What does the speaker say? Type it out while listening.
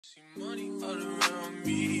See money all around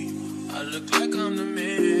me, I look like I'm the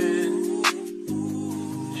man.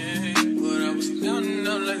 Yeah, but I was down and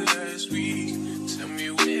out like last week. Tell me,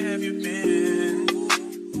 where have you been?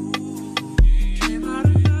 Came out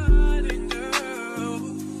of hiding, girl.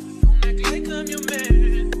 Don't act like I'm your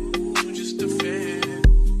man. You're just a fan.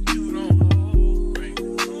 You don't hold right.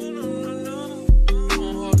 No. Don't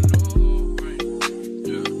hold no right.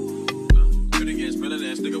 Yeah. Good against better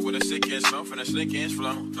than nigga with a sick ass mouth and a slick ass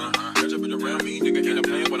flow. Catch up and around me, nigga ain't a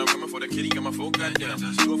playin' when I'm coming for the kitty, got my phone goddamn.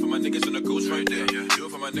 Do it for my niggas and the ghost right there. Do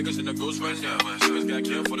it for my niggas and the ghost right now. Niggas got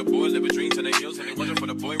killed for the boy, living dreams in the hills, and they watching for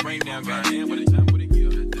the boy right now. Goddamn, what a time, what a year.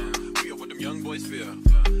 We are what them young boys feel.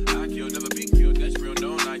 I kill, never be killed, that's real,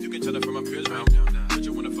 no lie. You can tell it from my peers round. Don't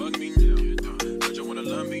you wanna fuck me down? Don't you wanna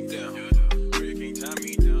love me down? Girl, you can't tie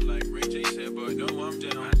me down like Ray J said, but no, I'm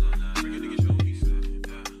down. Bring a nigga, show me something.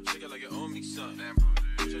 Shake it like you owe me something.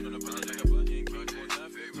 Put you on the punch like a button.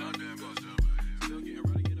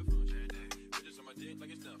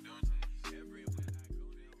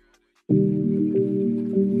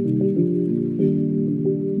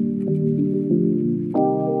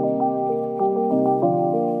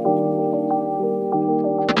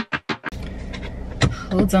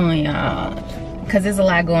 Hold on, y'all, because there's a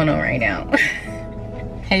lot going on right now.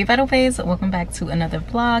 Hey Vital Phase, welcome back to another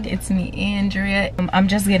vlog. It's me, Andrea. I'm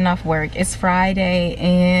just getting off work. It's Friday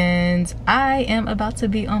and I am about to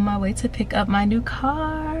be on my way to pick up my new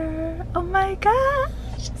car. Oh my gosh,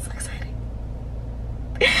 I'm so excited.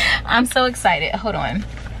 I'm so excited. Hold on,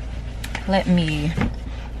 let me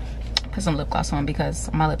put some lip gloss on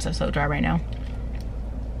because my lips are so dry right now.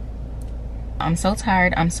 I'm so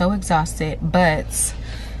tired, I'm so exhausted, but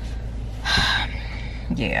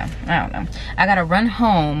yeah, I don't know. I gotta run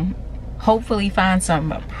home, hopefully find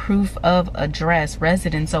some proof of address,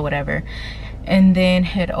 residence or whatever, and then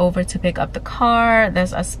head over to pick up the car.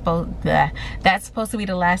 That's supposed to be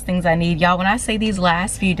the last things I need. Y'all, when I say these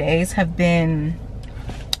last few days have been,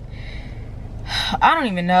 I don't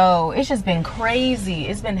even know, it's just been crazy.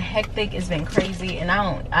 It's been hectic, it's been crazy, and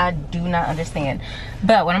I do not understand.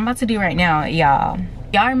 But what I'm about to do right now, y'all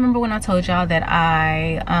remember when I told y'all that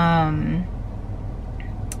I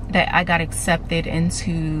got accepted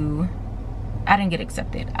into, I didn't get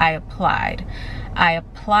accepted, I applied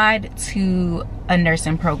to a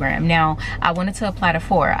nursing program. Now I wanted to apply to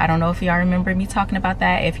 4. I don't know if y'all remember me talking about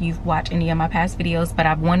that, if you've watched any of my past videos, but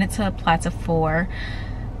I wanted to apply to 4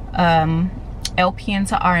 LPN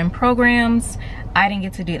to RN programs. I didn't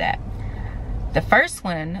get to do that. The first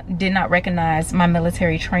one did not recognize my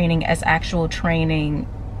military training as actual training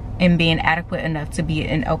and being adequate enough to be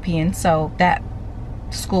an LPN, so that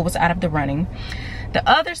school was out of the running. The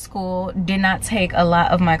other school did not take a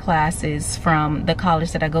lot of my classes from the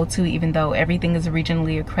college that I go to, even though everything is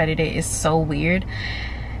regionally accredited. It's so weird.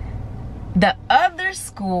 The other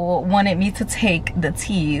school wanted me to take the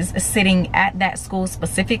T's sitting at that school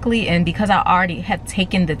specifically, and because I already had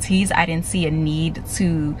taken the T's, I didn't see a need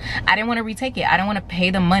to, I didn't want to retake it. I didn't want to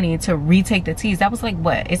pay the money to retake the T's. That was like,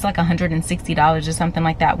 what, it's like $160 or something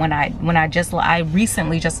like that when I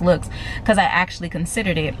recently just looked, because I actually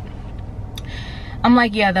considered it. I'm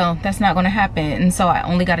like, yeah, though, that's not going to happen. And so I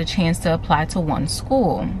only got a chance to apply to 1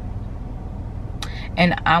 school.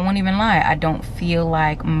 And I won't even lie, I don't feel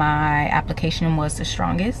like my application was the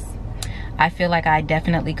strongest. I feel like I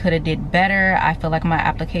definitely could have did better. I feel like my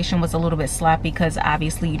application was a little bit sloppy because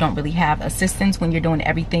obviously you don't really have assistance when you're doing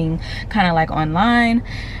everything kind of like online.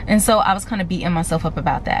 And so I was kind of beating myself up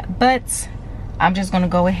about that. But I'm just going to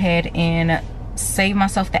go ahead and save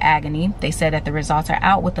myself the agony. They said that the results are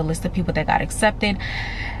out with the list of people that got accepted.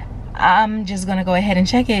 I'm just going to go ahead and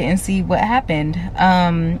check it and see what happened.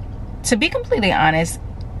 To be completely honest,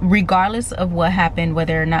 regardless of what happened,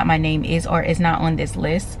 whether or not my name is or is not on this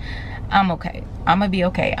list, I'm okay. I'm gonna be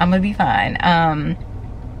okay. I'm gonna be fine.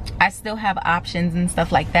 I still have options and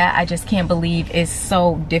stuff like that. I just can't believe it's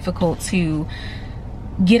so difficult to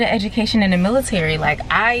get an education in the military. Like,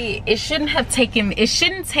 it shouldn't take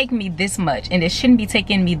me this much, and it shouldn't be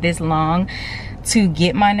taking me this long to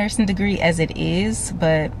get my nursing degree as it is.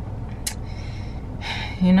 But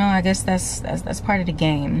you know, I guess that's part of the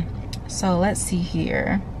game. So let's see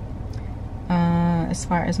here. As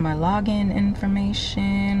far as my login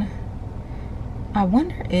information, I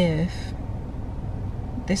wonder if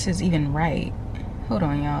this is even right. Hold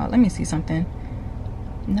on, y'all. Let me see something.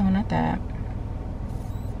 No, not that.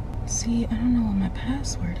 See, I don't know what my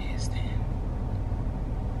password is then.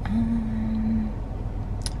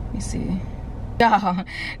 Let me see. Y'all,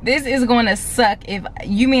 this is going to suck if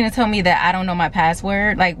you mean to tell me that I don't know my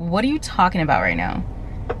password. Like, what are you talking about right now?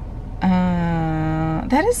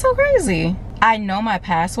 That is so crazy. I know my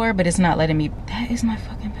password, but it's not letting me. That is my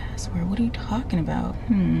fucking password. What are you talking about?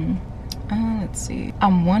 Let's see.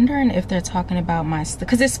 I'm wondering if they're talking about my,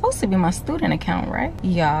 because it's supposed to be my student account, right?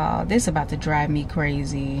 Y'all, this is about to drive me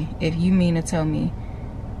crazy. If you mean to tell me.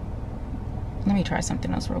 Let me try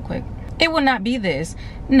something else real quick. It will not be this.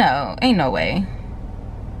 No, ain't no way.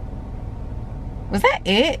 Was that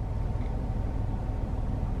it?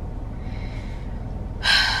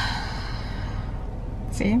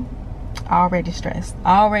 See? Already stressed.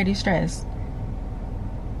 Already stressed.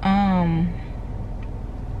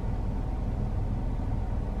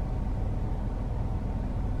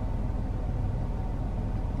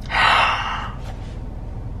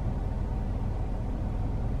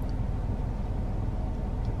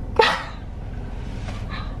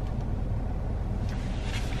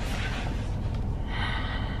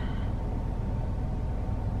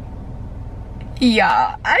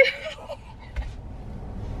 Yeah,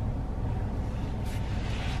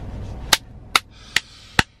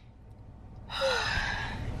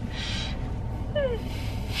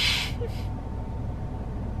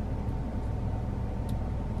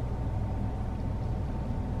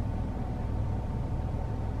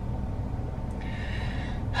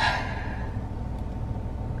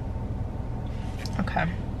 okay.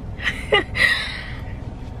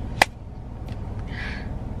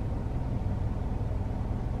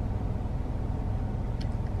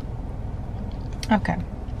 Okay.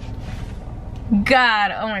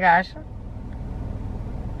 God, oh my gosh.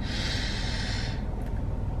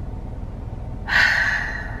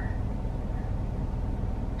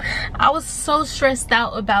 I was so stressed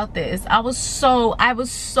out about this. I was so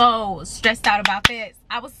stressed out about this.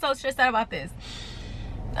 I was so stressed out about this.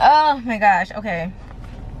 Oh my gosh. Okay.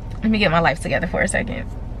 Let me get my life together for a second.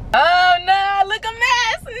 Oh no, look a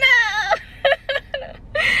mess. No.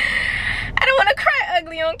 I don't want to cry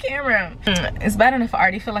ugly on camera. It's bad enough I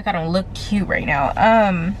already feel like I don't look cute right now.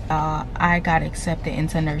 I got accepted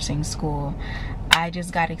into nursing school. I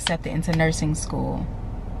just got accepted into nursing school.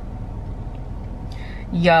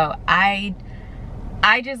 Yo, I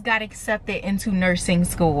just got accepted into nursing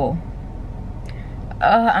school.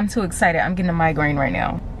 I'm too excited. I'm getting a migraine right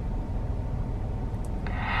now.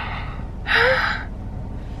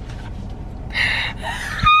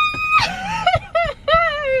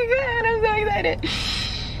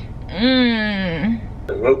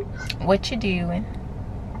 What you doing?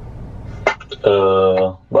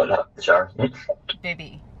 About to shower.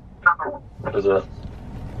 Baby. What's up?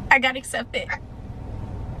 I got accepted.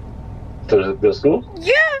 To the school?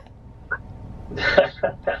 Yeah. Oh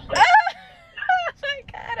my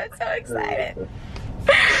God, I'm so excited.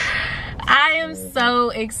 I am so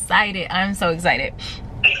excited. I'm so excited.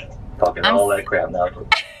 Talking all that crap now.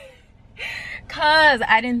 Cause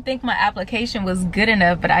I didn't think my application was good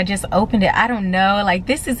enough, but I just opened it. I don't know, like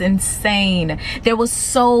this is insane. There was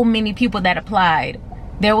so many people that applied.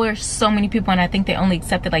 There were so many people, and I think they only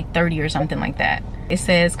accepted like 30 or something like that. It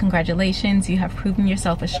says, congratulations, you have proven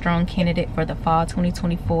yourself a strong candidate for the Fall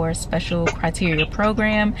 2024 Special Criteria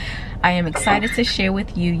Program. I am excited to share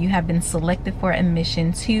with you, you have been selected for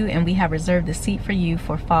admission to, and we have reserved a seat for you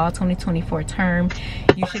for Fall 2024 term.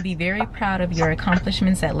 You should be very proud of your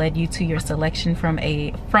accomplishments that led you to your selection from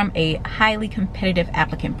a highly competitive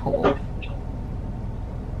applicant pool.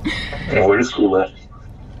 Where's the school at?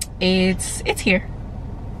 It's here.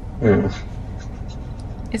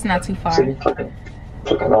 It's not too far. See, talking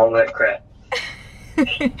all that crap.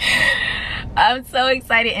 I'm so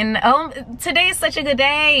excited, and today is such a good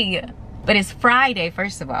day. But it's Friday,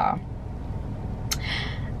 first of all.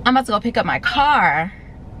 I'm about to go pick up my car,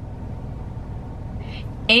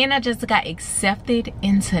 and I just got accepted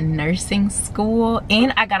into nursing school,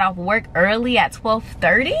 and I got off work early at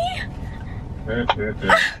 12:30.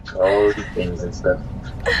 All the things and stuff.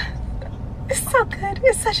 It's so good.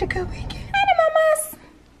 It's such a good weekend. Hi, mamas.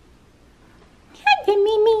 Hi,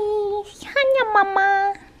 Mimi. Hi,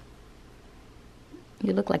 mama.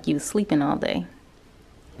 You look like you was sleeping all day.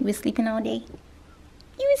 You was sleeping all day?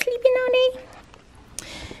 You was sleeping all day?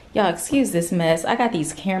 Y'all, excuse this mess. I got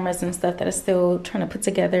these cameras and stuff that I'm still trying to put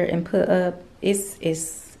together and put up. It's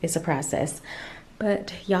a process.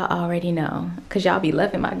 But y'all already know, because y'all be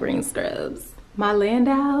loving my green scrubs. My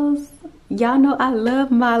Landows. Y'all know I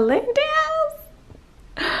love my Landows.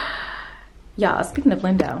 Y'all, speaking of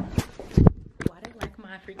Landau, why they like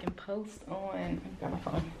my freaking post on, I got my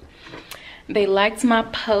phone. They liked my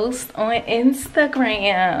post on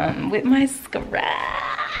Instagram with my scrub.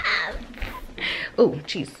 Oh,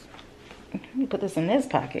 jeez. Let me put this in this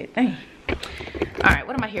pocket. Dang. All right,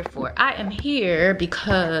 what am I here for? I am here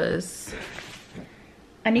because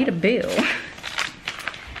I need a bill.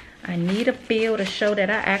 I I need a bill to show that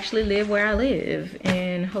I actually live where I live,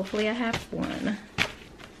 and hopefully I have one.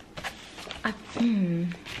 I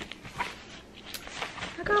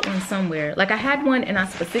got one somewhere. Like I had one and I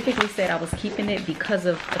specifically said I was keeping it because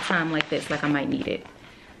of a time like this, like I might need it.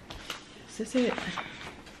 Is this it?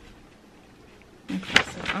 Okay,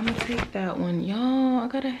 so I'm gonna take that one. Y'all, I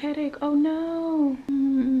got a headache. Oh no.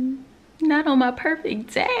 Not on my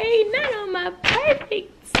perfect day. Not on my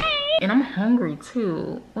perfect day. And I'm hungry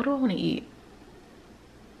too. What do I want to eat?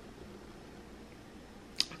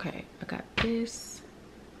 Okay, I got this.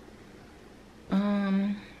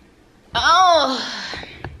 Oh,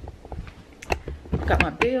 I got my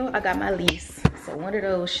bill, I got my lease. So one of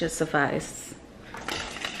those should suffice.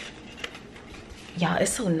 Y'all,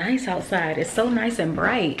 it's so nice outside. It's so nice and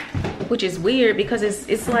bright, which is weird because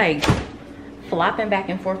it's like flopping back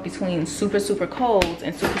and forth between super cold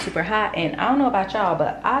and super hot. And I don't know about y'all,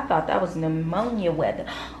 but I thought that was pneumonia weather.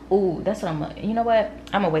 Ooh, that's what you know what?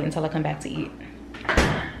 I'm gonna wait until I come back to eat.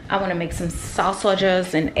 I want to make some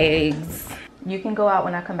sausages and eggs. You can go out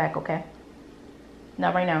when I come back, okay?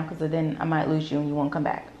 Not right now, because then I might lose you and you won't come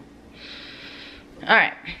back. All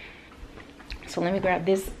right. So let me grab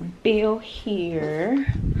this bill here.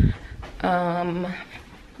 I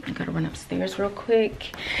gotta run upstairs real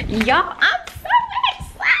quick. Y'all, I'm so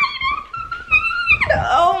excited.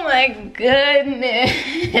 Oh my goodness.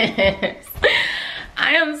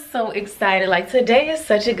 I am so excited. Like today is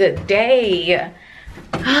such a good day.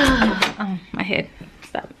 Oh, my head.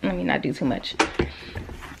 Stop. Let me not do too much.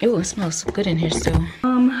 Ooh, it smells good in here still.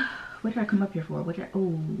 What did I come up here for? What did I,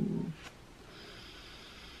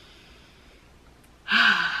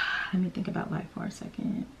 let me think about life for a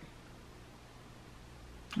second.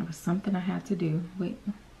 There was something I had to do. Wait.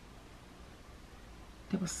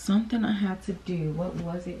 There was something I had to do. What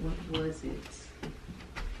was it? What was it?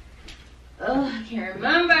 Oh, I can't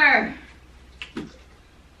remember.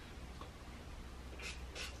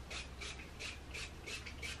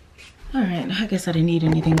 All right, I guess I didn't need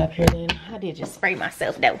anything up here then. I did just spray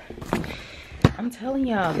myself though. I'm telling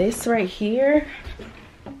y'all, this right here,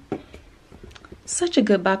 such a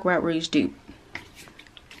good Baccarat Rouge dupe.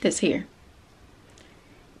 This here.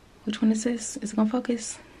 Which one is this? Is it gonna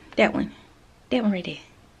focus? That one. That one right there.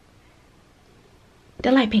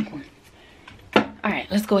 The light pink one. All right,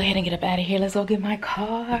 let's go ahead and get up out of here. Let's go get my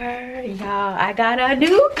car. Y'all, I got a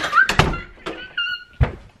new car.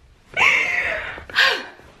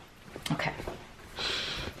 Okay.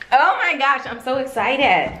 Oh my gosh, I'm so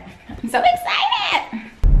excited. I'm so excited.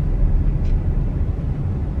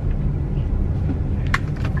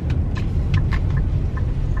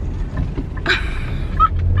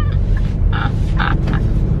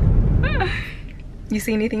 You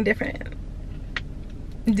see anything different?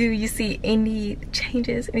 Do you see any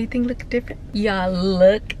changes? Anything look different? Y'all,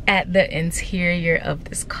 look at the interior of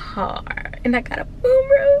this car. And I got a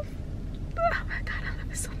moonroof. Oh my God, I love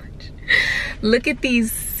it so much. Look at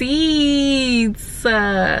these seats.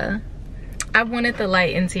 I wanted the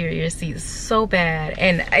light interior seats so bad.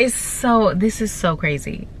 And this is so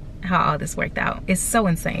crazy how all this worked out. It's so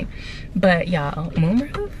insane. But y'all,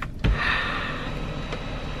 moonroof?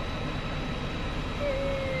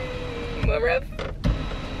 Moonroof?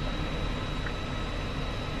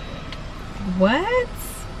 What?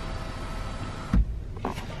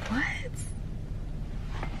 What?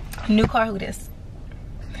 New car, who this?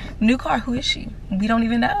 New car, who is she? We don't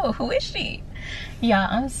even know. Who is she? Yeah,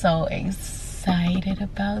 I'm so excited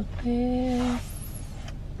about this.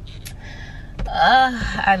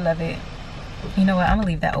 I love it. You know what? I'm gonna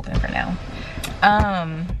leave that open for now.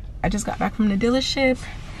 I just got back from the dealership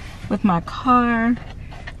with my car,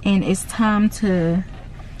 and it's time to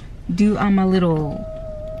do all my little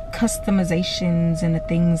customizations and the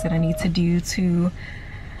things that I need to do to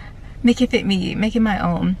make it fit me, make it my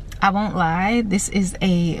own. I won't lie, this is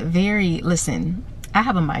a very, listen, I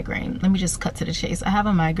have a migraine. Let me just cut to the chase. I have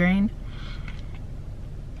a migraine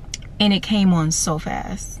and it came on so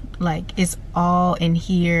fast. Like it's all in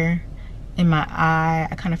here in my eye.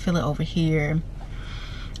 I kind of feel it over here.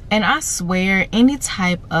 And I swear, any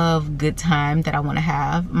type of good time that I want to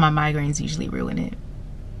have, my migraines usually ruin it.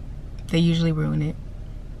 They usually ruin it.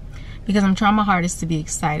 Because I'm trying my hardest to be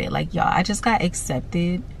excited. Like, y'all, I just got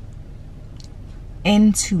accepted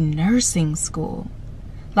into nursing school.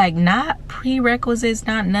 Like, not prerequisites,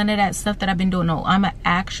 not none of that stuff that I've been doing. No, I'm an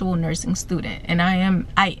actual nursing student. And I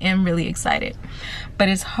am really excited. But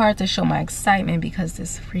it's hard to show my excitement because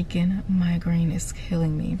this freaking migraine is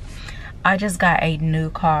killing me. I just got a new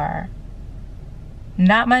car.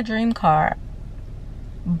 Not my dream car,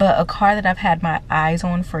 but a car that I've had my eyes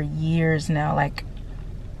on for years now. Like,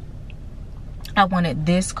 I wanted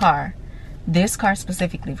this car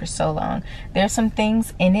specifically for so long. There's some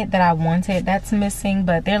things in it that I wanted that's missing,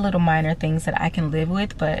 but they're little minor things that I can live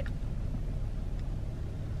with, but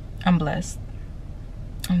I'm blessed.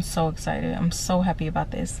 I'm so excited. I'm so happy about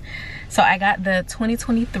this. So I got the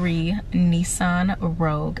 2023 Nissan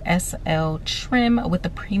Rogue SL trim with the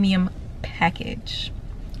premium package.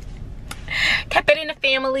 Kept it in the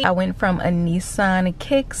family. I went from a Nissan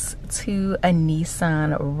Kicks to a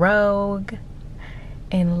Nissan Rogue.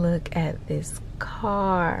 And look at this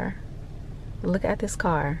car. Look at this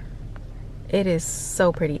car. It is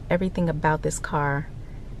so pretty. Everything about this car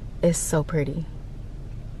is so pretty.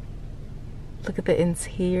 Look at the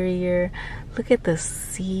interior. Look at the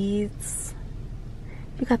seats.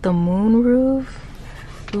 You got the moonroof.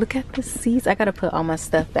 Look at the seats. I gotta put all my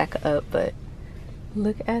stuff back up, but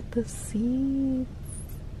look at the seats.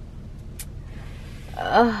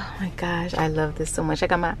 Oh my gosh, I love this so much. I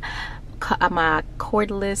got my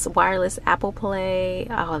cordless wireless Apple Play,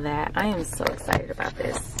 all that. I am so excited about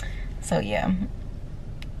this. So yeah,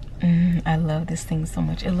 I love this thing so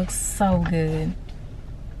much. It looks so good.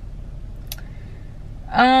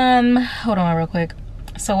 Hold on real quick.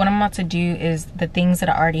 So what I'm about to do is the things that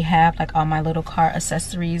I already have, like all my little car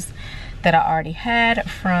accessories that I already had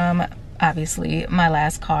from obviously my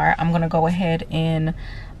last car. I'm gonna go ahead and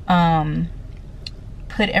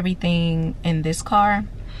put everything in this car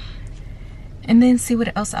and then see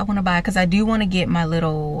what else I want to buy, because I do want to get my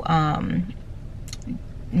little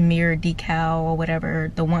mirror decal or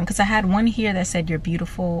whatever, the one, because I had one here that said you're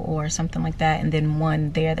beautiful or something like that, and then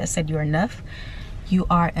one there that said you're enough. You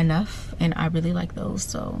are enough, and I really like those,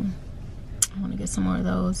 so I want to get some more of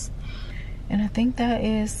those. And I think that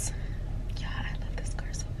is, yeah, I love this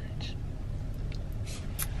car so much.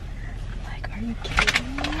 Like, are you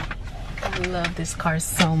kidding me? I love this car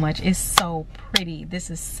so much. It's so pretty. This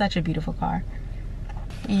is such a beautiful car.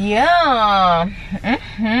 Yeah.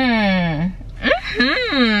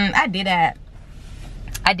 I did that.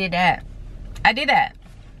 I did that. I did that.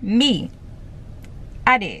 Me.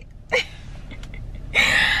 I did.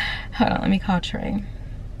 Hold on, let me call Trey.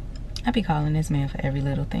 I be calling this man for every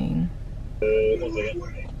little thing.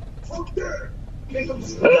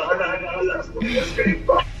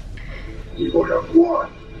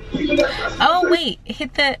 Oh wait,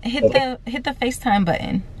 hit the FaceTime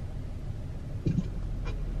button.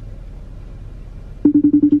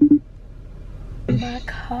 My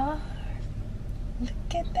car.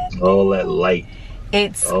 Look at that. All that light.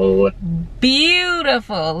 It's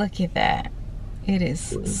beautiful. Look at that. It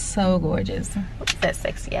is so gorgeous. What's that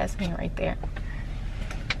sexy ass man right there?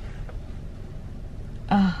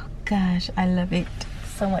 Oh gosh, I love it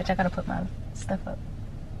so much. I gotta put my stuff up.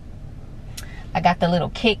 I got the little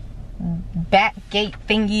kick back gate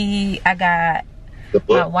thingy. I got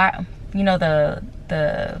my wire, you know, the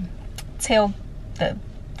tail,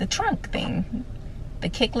 the trunk thing, the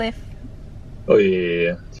kick lift. Oh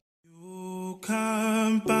yeah. You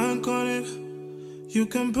can bank on it. You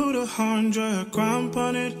can put 100 grand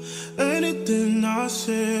on it. Anything I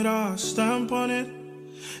said, I'll stamp on it.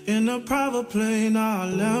 In a private plane, I'll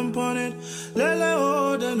lamp on it. Lele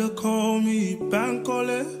oh, then they call me bank on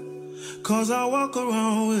it. Cause I walk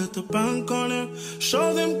around with the bank on it.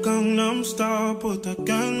 Show them Gangnam Style, put the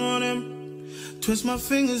gang on him. Twist my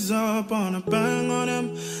fingers up on a bang on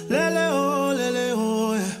him. Lele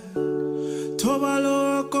oh, yeah.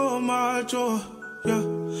 Tobalo ko macho, yeah.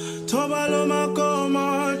 Tobalo mako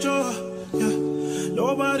macho, yeah.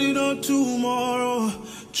 Nobody know tomorrow.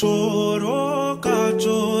 Choro ka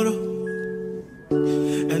choro.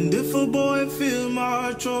 And if a boy feel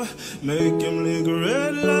macho, make him lick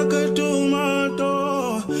red like a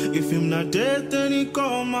tomato. If him not dead, then he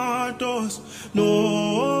comatose.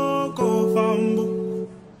 No go fambo.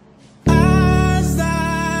 As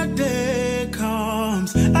that day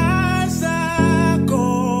comes, as I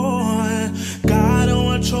go, God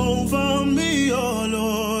watch over me, oh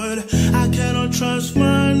Lord. I cannot trust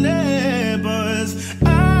my neighbors.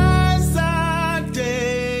 As that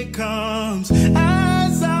day comes,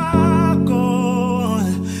 as I go,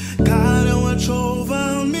 God watch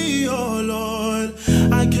over me, oh Lord.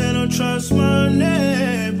 I cannot trust my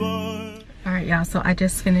neighbors. All right, y'all, so I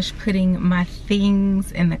just finished putting my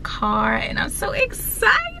things in the car and I'm so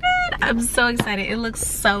excited. I'm so excited. It looks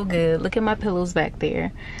so good. Look at my pillows back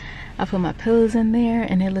there. I put my pillows in there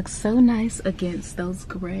and it looks so nice against those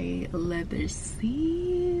gray leather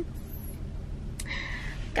seats.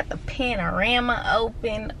 Got the panorama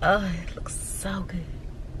open. Oh, it looks so good.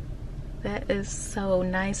 That is so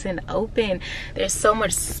nice and open. There's so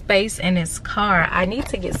much space in this car. I need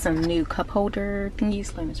to get some new cup holder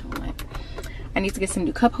thingies. Let me turn my light. I need to get some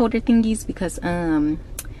new cup holder thingies because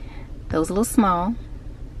those a little small.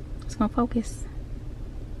 It's gonna focus.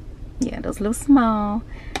 Yeah, those a little small,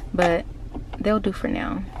 but they'll do for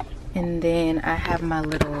now. And then I have my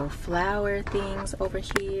little flower things over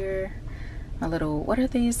here. My little, what are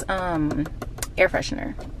these? Air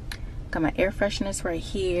freshener. Got my air fresheners right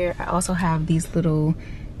here. I also have these little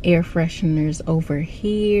air fresheners over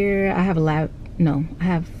here. I have I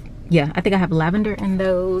think I have lavender in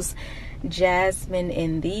those, jasmine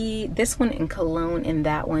in this one, and cologne in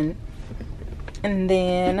that one. And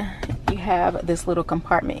then you have this little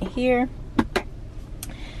compartment here,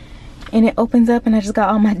 and it opens up, and I just got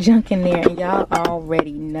all my junk in there. And y'all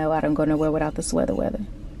already know I don't go nowhere without the sweater.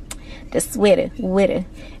 The sweater.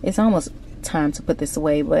 It's almost time to put this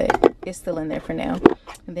away, but it's still in there for now.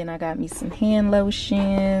 And then I got me some hand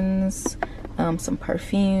lotions, some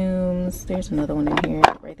perfumes. There's another one in here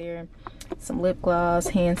right there. Some lip gloss,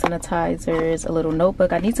 hand sanitizers, a little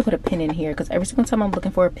notebook. I need to put a pen in here because every single time I'm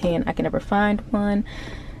looking for a pen, I can never find one.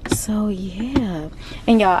 So yeah.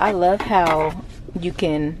 And y'all, I love how you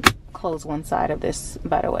can close one side of this,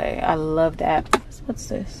 by the way. I love that. What's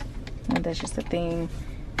this? Oh, that's just a thing.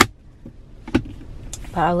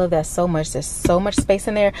 But I love that so much. There's so much space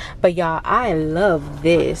in there. But y'all, I love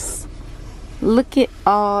this. Look at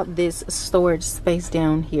all this storage space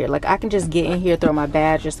down here. Like, I can just get in here, throw my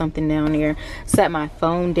badge or something down there, set my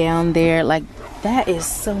phone down there. Like, that is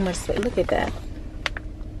so much space. Look at that.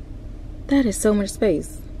 That is so much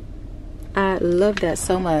space. I love that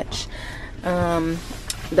so much.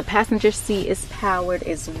 The passenger seat is powered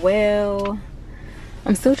as well.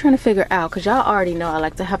 I'm still trying to figure out, because y'all already know I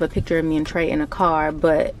like to have a picture of me and Trey in a car,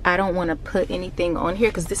 but I don't want to put anything on here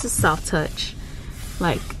because this is soft touch.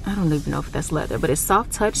 Like, I don't even know if that's leather, but it's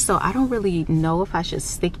soft touch, so I don't really know if I should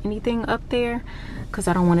stick anything up there because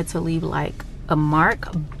I don't want it to leave like a mark.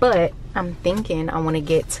 But I'm thinking I want to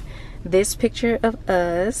get this picture of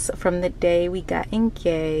us from the day we got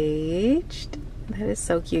engaged. That is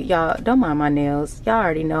so cute. Y'all, don't mind my nails. Y'all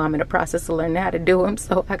already know I'm in the process of learning how to do them,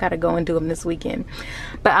 so I gotta go and do them this weekend.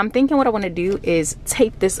 But I'm thinking what I want to do is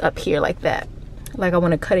tape this up here like that. Like, I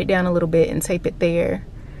want to cut it down a little bit and tape it there.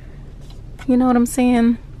 You know what I'm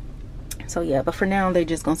saying? So yeah, but for now they're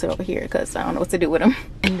just gonna sit over here because I don't know what to do with them.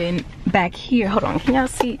 And then back here, hold on, can y'all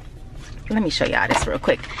see? Let me show y'all this real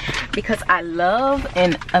quick, because I love,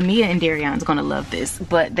 and Amia and Dariyon's gonna love this,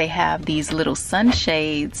 but they have these little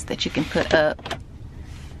sunshades that you can put up.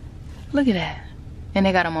 Look at that. And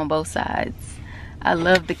they got them on both sides. I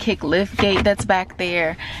love the kick lift gate that's back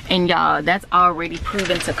there. And y'all, that's already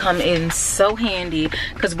proven to come in so handy,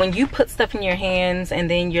 because when you put stuff in your hands and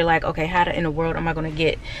then you're like, okay, how in the world am I gonna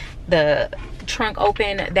get the trunk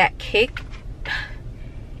open? That kick,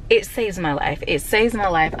 it saves my life. It saves my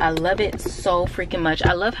life. I love it so freaking much.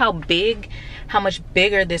 I love how much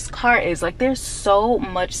bigger this car is. Like, there's so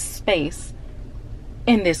much space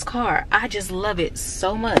in this car. I just love it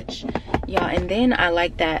so much, y'all. And then I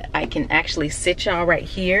like that I can actually sit y'all right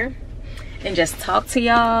here and just talk to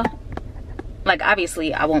y'all. Like,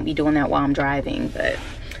 obviously I won't be doing that while I'm driving, but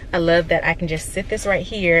I love that I can just sit this right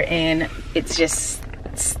here and it's just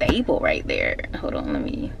stable right there. Hold on, let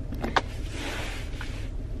me,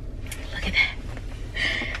 look at that.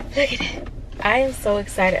 Look at it. I am so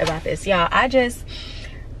excited about this, y'all.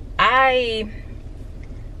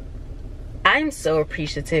 I'm so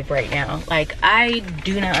appreciative right now. Like, I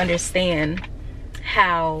do not understand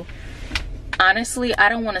how, honestly, I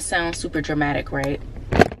don't want to sound super dramatic, right?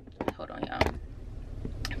 Hold on, y'all.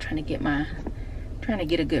 I'm trying to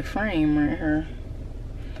get a good frame right here.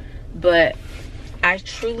 But I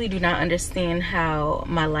truly do not understand how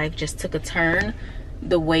my life just took a turn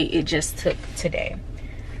the way it just took today.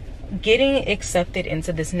 Getting accepted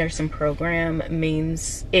into this nursing program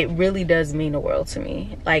means, it really does mean the world to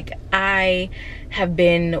me. Like, I have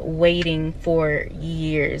been waiting for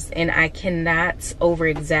years, and I cannot over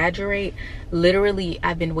exaggerate. Literally,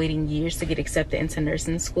 I've been waiting years to get accepted into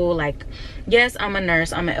nursing school. Like, yes, I'm a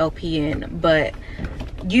nurse, I'm an LPN, but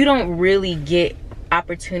you don't really get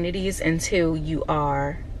opportunities until you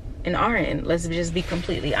are an RN. Let's just be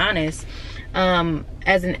completely honest.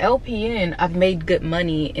 As an LPN, I've made good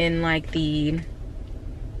money in like oh,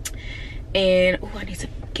 I need to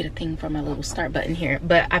get a thing for my little start button here,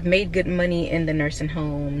 but I've made good money in the nursing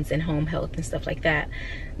homes and home health and stuff like that.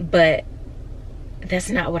 But that's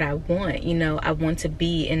not what I want. You know, I want to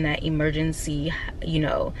be in that emergency, you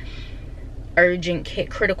know, urgent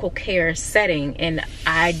critical care setting. And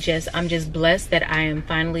I'm just blessed that I am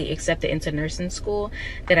finally accepted into nursing school,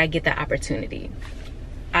 that I get that opportunity.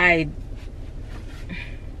 I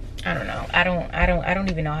don't know. I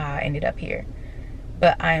don't even know how I ended up here,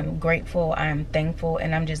 But I am grateful, I am thankful,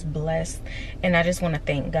 and I'm just blessed. And I just want to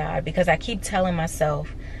thank God, because I keep telling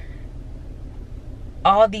myself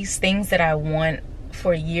all these things that I want.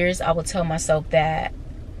 For years, I would tell myself that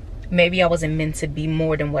maybe I wasn't meant to be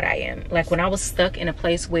more than what I am. Like when I was stuck in a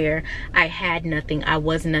place where I had nothing, I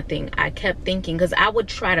was nothing, I kept thinking, because I would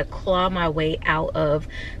try to claw my way out of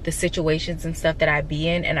the situations and stuff that I'd be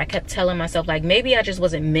in, and I kept telling myself, like, maybe I just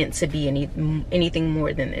wasn't meant to be anything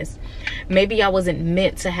more than this. Maybe I wasn't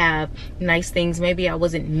meant to have nice things. Maybe I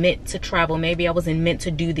wasn't meant to travel. Maybe I wasn't meant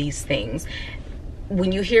to do these things.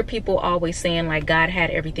 When you hear people always saying, like, God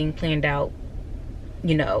had everything planned out,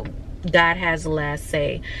 you know, God has the last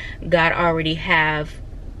say. God already have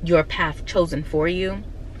your path chosen for you.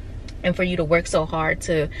 And for you to work so hard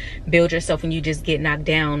to build yourself and you just get knocked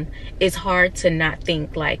down, it's hard to not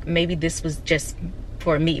think like, maybe this was just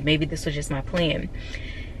for me. Maybe this was just my plan.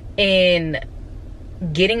 And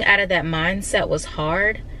getting out of that mindset was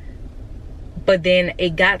hard. But then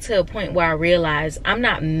it got to a point where I realized I'm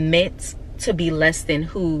not meant to be less than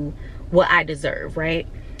what I deserve, right?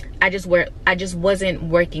 I just wasn't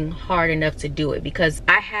working hard enough to do it, because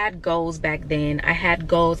I had goals back then. I had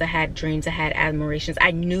goals, I had dreams, I had admirations.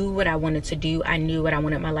 I knew what I wanted to do. I knew what I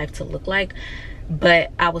wanted my life to look like,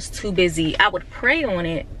 but I was too busy. I would pray on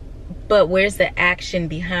it, but where's the action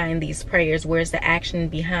behind these prayers? Where's the action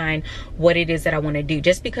behind what it is that I want to do?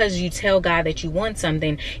 Just because you tell God that you want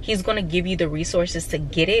something, he's going to give you the resources to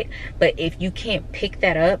get it. But if you can't pick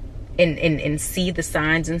that up and see the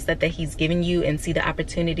signs and stuff that he's given you, and see the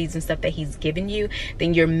opportunities and stuff that he's given you,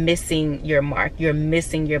 then you're missing your mark. You're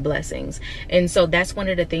missing your blessings. And so that's one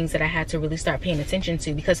of the things that I had to really start paying attention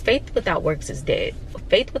to, because faith without works is dead.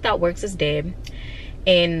 Faith without works is dead.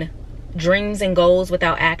 And dreams and goals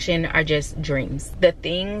without action are just dreams. The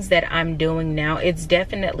things that I'm doing now, it's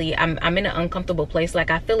definitely, I'm in an uncomfortable place. Like,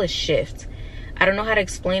 I feel a shift. I don't know how to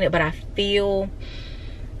explain it, but I feel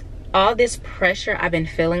all this pressure I've been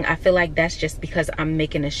feeling. I feel like that's just because I'm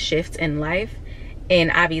making a shift in life. And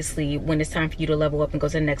obviously when it's time for you to level up and go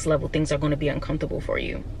to the next level, things are going to be uncomfortable for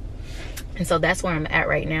you. And so that's where I'm at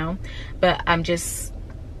right now. But I just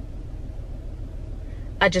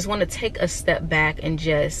want to take a step back and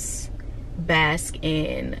just bask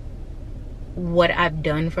in what I've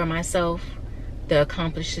done for myself, the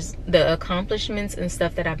accomplishments and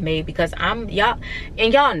stuff that I've made, because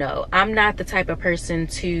y'all know I'm not the type of person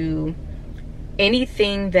to,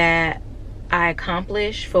 anything that I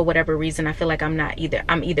accomplish, for whatever reason, I feel like I'm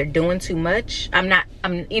either doing too much, I'm not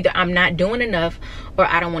doing enough, or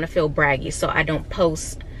I don't want to feel braggy, so I don't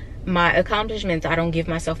post my accomplishments. I don't give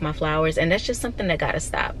myself my flowers, and that's just something that gotta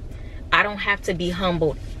stop. I don't have to be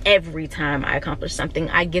humbled every time I accomplish something.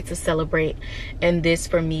 I get to celebrate, and this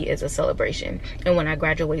for me is a celebration. And when I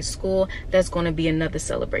graduate school, that's going to be another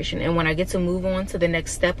celebration. And when I get to move on to the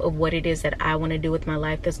next step of what it is that I want to do with my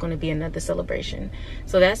life, that's going to be another celebration.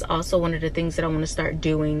 So that's also one of the things that I want to start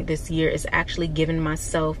doing this year, is actually giving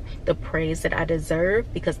myself the praise that I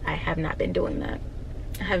deserve, because I have not been doing that.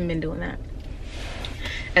 I haven't been doing that.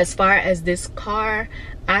 As far as this car,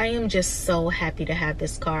 I am just so happy to have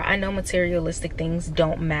this car. I know materialistic things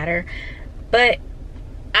don't matter, but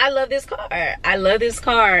I love this car. I love this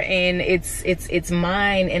car, and it's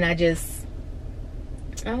mine. And I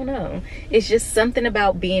don't know. It's just something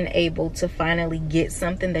about being able to finally get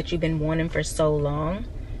something that you've been wanting for so long.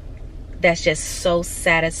 That's just so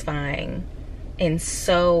satisfying, and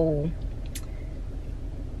so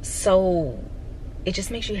it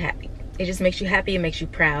just makes you happy. It just makes you happy. It makes you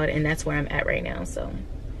proud. And that's where I'm at right now. So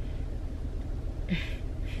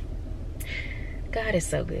God is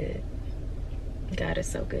so good. God is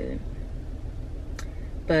so good.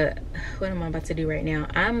 But what am I about to do right now?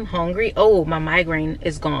 I'm hungry. Oh, my migraine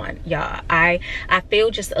is gone, y'all. I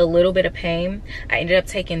feel just a little bit of pain. I ended up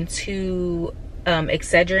taking 2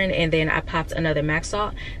 Excedrin, and then I popped another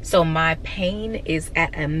Maxalt. So my pain is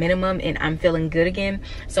at a minimum, and I'm feeling good again.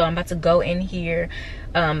 So I'm about to go in here,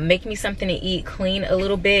 make me something to eat, clean a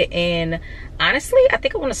little bit, and honestly, I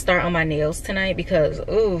think I want to start on my nails tonight, because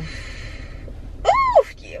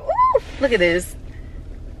look at this.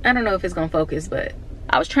 I don't know if it's gonna focus, but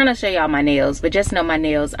I was trying to show y'all my nails, but just know my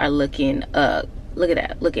nails are looking look at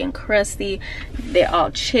that, looking crusty. They're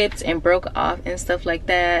all chipped and broke off and stuff like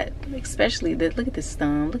that. Especially look at this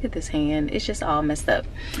thumb, look at this hand. It's just all messed up.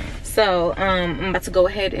 So I'm about to go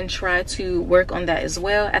ahead and try to work on that as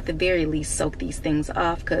well. At the very least, soak these things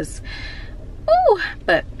off, because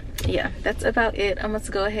but yeah, that's about it. I'm going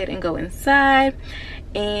to go ahead and go inside,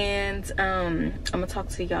 and I'm gonna talk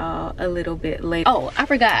to y'all a little bit later. Oh, I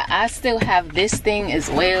forgot, I still have this thing as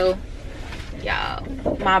well, y'all.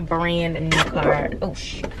 My brand new card. Oh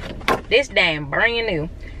shoot, This damn brand new.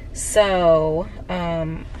 So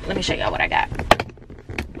let me show y'all what I got.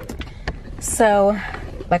 So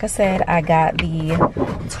like I said, I got the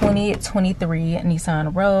 2023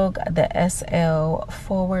 Nissan Rogue, the SL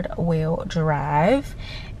forward wheel drive,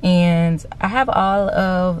 and I have all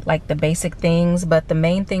of like the basic things, but the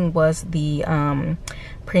main thing was the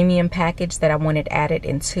premium package that I wanted added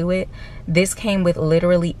into it. This came with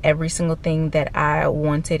literally every single thing that I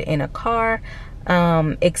wanted in a car,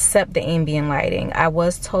 except the ambient lighting. I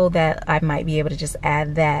was told that I might be able to just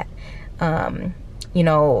add that you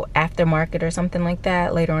know, aftermarket or something like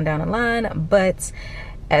that later on down the line, but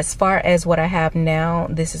as far as what I have now,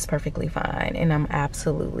 this is perfectly fine, and I'm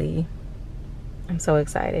so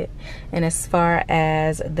excited. And as far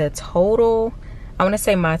as the total, I want to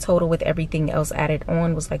say my total with everything else added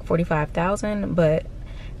on was like $45,000, but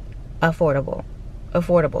affordable.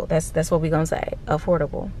 That's what we're gonna say,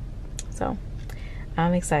 affordable. So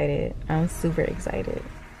I'm excited. I'm super excited.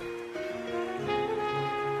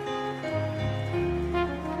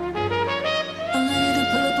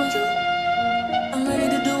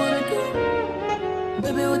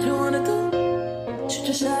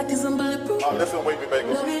 I'm listening, wait me back.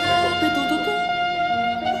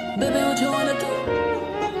 Baby, what you wanna do?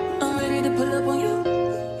 I'm ready to pull up on you.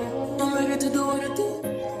 I'm ready to do what I do.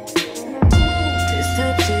 This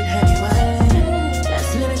type shit have you wildin'.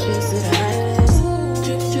 Last minute shit to the highest.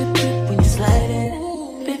 Drip, drip, drip when you sliding.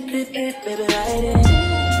 Bip, bip, bip, baby, riding.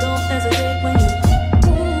 Don't hesitate when you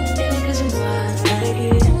baby, cause you know I like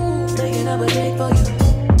it. Taking up a day for you.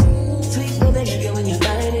 Sweet baby, like it when you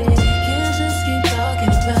bite it. Can't just keep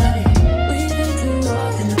talking about it. We think too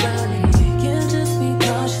often about it. Can't just be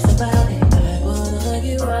cautious about it. I wanna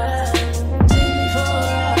get wild. Take me for a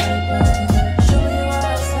ride, boy. Show me your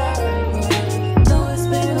outside, boy. Know it's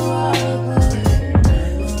been a while, boy.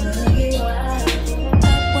 I wanna get wild.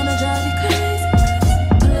 I wanna drive you crazy.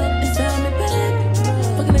 Pull up inside me, baby.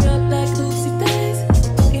 Fucking it up like Lucy Days.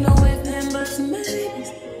 Ain't no way for him but to maybes.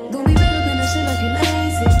 Don't be wrapped up in that shit like you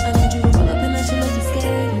lazy. I need you to roll up in that shit like you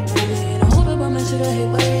scared. Ain't no hold up on that shit, I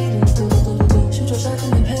hate waiting. Shoot your shot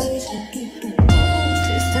and be patient.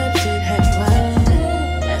 This type shit have you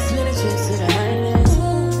wildin'. Last minute trips to the highlands.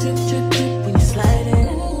 Drip, drip, drip when you sliding.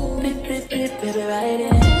 Bip, bip, bip, baby,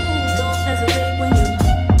 riding. Don't hesitate when you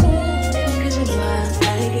baby, cause you know I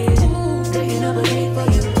like it. Taking up a date for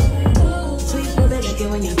you. Sweet baby, like it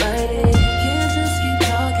when you bite it. Can't just keep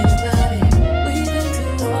talking about it. We think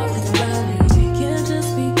too often about it. Can't just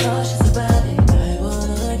be cautious about it. I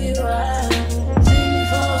wanna get wild. Take me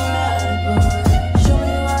for a ride, boy. Show me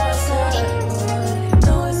your outside, boy.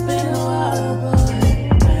 Know it's been a while, boy.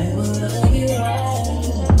 I wanna get wild.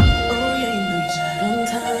 Oh yeah, you know you try one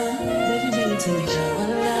time. Baby, baby, till you try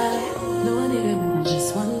one lie. No, I need it more than just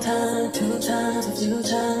one time, 2 times, a few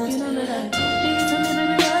times. You know that I need it to me,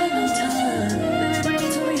 baby, right on time. Baby, bring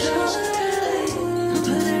it to me hard. I'm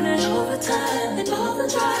putting it overtime and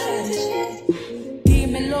overdrive.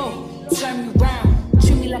 Dímelo, turn me round,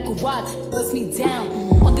 treat me like a rock, bust me down.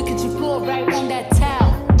 On the kitchen floor, right on that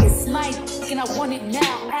towel. It's mine, and I want it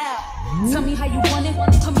now. Ow. Tell me how you want it.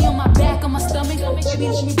 Put me on my back, on my stomach. Baby,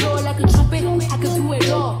 let me blow it like a trumpet. I could do it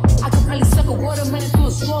all. I could probably suck a watermelon through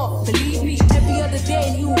a straw. Believe me, every other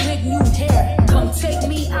day, new wig, new hair. Come take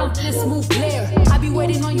me out this smooth glare. I be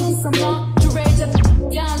waiting on you some long. Jurage up,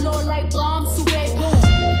 down low like bombs. Suede boom.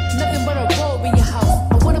 Nothing but a robe in your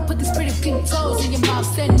house. I wanna put these pretty pink toes in your mouth.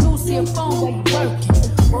 Send news to your phone while you working.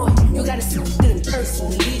 Boy, you gotta see it in person.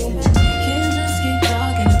 Believe me. Can't just keep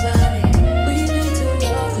talking about it. We think too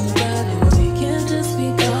often about it. We can't just be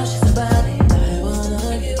cautious about it. I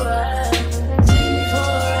wanna get wild. Take me for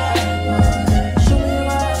a ride, boy. Show me your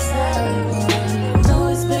outside, boy. Know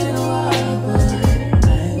it's been a while, boy.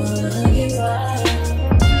 I wanna get wild.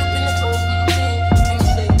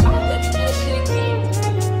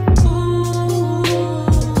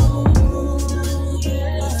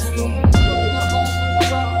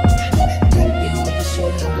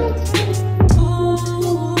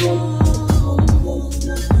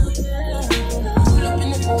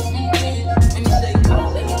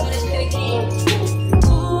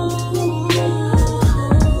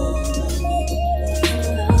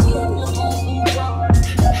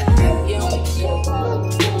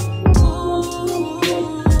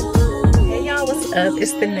 Up,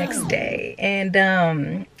 it's the next day, and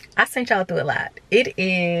I sent y'all through a lot. It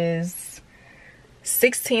is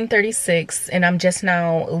 16:36 and I'm just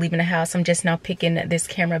now leaving the house. I'm just now picking this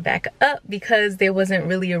camera back up because there wasn't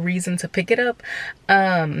really a reason to pick it up.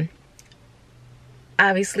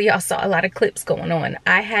 Obviously I saw a lot of clips going on.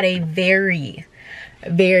 I had a very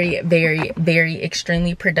very, very, very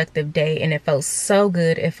extremely productive day, and it felt so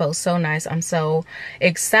good. It felt so nice. I'm so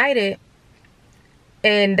excited,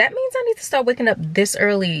 and that means I need to start waking up this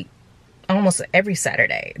early almost every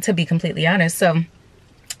Saturday, to be completely honest. So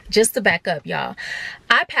just to back up, y'all,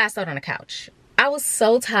 I passed out on the couch. I was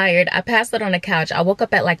so tired. I passed out on the couch. I woke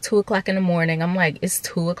up at like 2 o'clock in the morning. I'm like, it's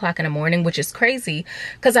 2 o'clock in the morning, which is crazy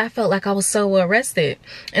because I felt like I was so rested.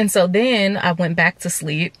 And so then I went back to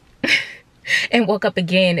sleep and woke up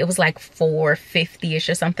again. It was like 4:50ish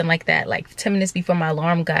or something like that, like 10 minutes before my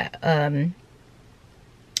alarm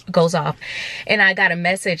goes off. And I got a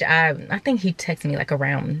message. I think he texted me like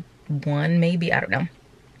around 1 maybe, I don't know.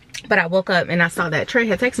 But I woke up and I saw that Trey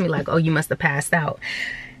had texted me like, oh, you must have passed out.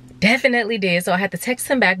 Definitely did. So I had to text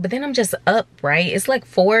him back, but then I'm just up, right? It's like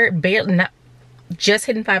 4, barely, not just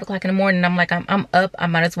hitting 5 o'clock in the morning. I'm like, I'm up. I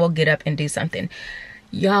might as well get up and do something.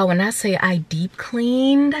 Y'all, when I say I deep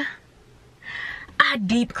cleaned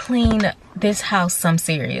this house some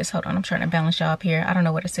serious. Hold on, I'm trying to balance y'all up here. I don't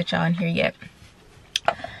know where to sit y'all in here yet.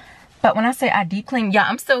 But when I say I deep clean, y'all,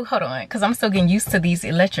 I'm still, hold on, because I'm still getting used to these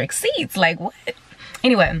electric seats. Like, what?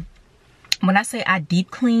 Anyway, when I say I deep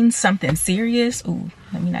clean something serious, ooh,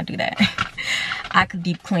 let me not do that. I could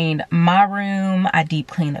deep clean my room. I deep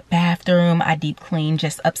clean the bathroom. I deep clean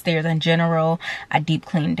just upstairs in general. I deep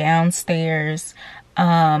clean downstairs.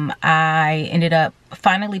 I ended up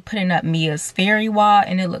finally putting up Mia's fairy wall,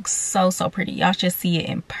 and it looks so pretty. Y'all should see it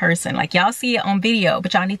in person. Like, y'all see it on video,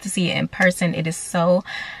 but y'all need to see it in person. It is so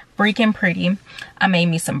freaking pretty. I made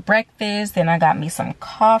me some breakfast, then I got me some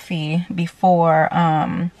coffee before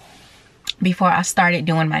I started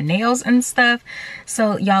doing my nails and stuff.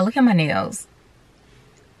 So y'all, look at my nails.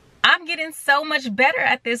 I'm getting so much better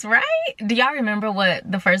at this, right? Do y'all remember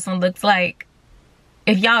what the first one looks like?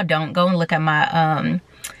 If y'all don't, go and look at my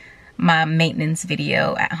my maintenance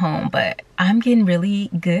video at home. But I'm getting really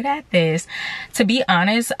good at this. To be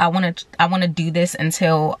honest, I want to do this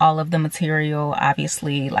until all of the material,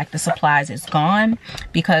 obviously like the supplies, is gone,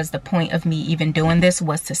 because the point of me even doing this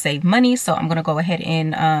was to save money. So I'm gonna go ahead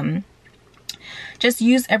and just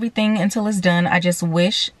use everything until it's done. I just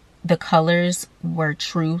wish the colors were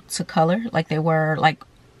true to color, like they were. Like,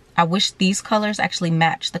 I wish these colors actually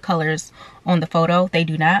match the colors on the photo. They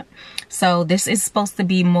do not. So this is supposed to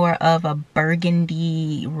be more of a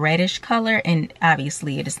burgundy reddish color, and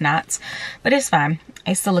obviously it is not, but it's fine.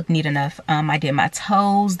 I still look neat enough. I did my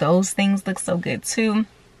toes. Those things look so good too.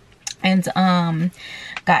 And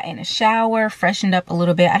got in a shower, freshened up a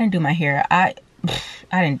little bit. I didn't do my hair. I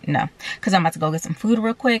didn't know, because I'm about to go get some food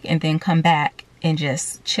real quick and then come back and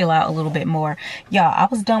just chill out a little bit more. Y'all, I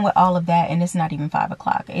was done with all of that, and it's not even 5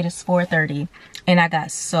 o'clock. It is 4:30, and I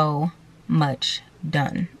got so much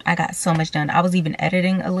done. I got so much done. I was even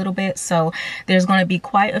editing a little bit, so there's going to be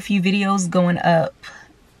quite a few videos going up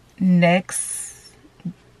next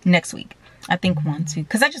week. I think 1, 2,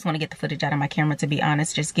 because I just want to get the footage out of my camera, to be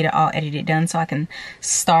honest. Just get it all edited done so I can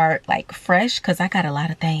start like fresh, because I got a lot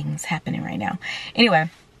of things happening right now. Anyway,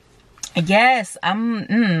 yes, I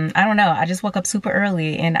don't know. I just woke up super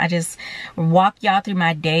early, and I just walked y'all through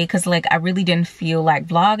my day, because like I really didn't feel like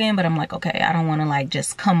vlogging, but I'm like, okay, I don't want to like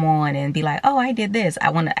just come on and be like, oh, I did this. I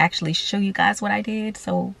want to actually show you guys what I did,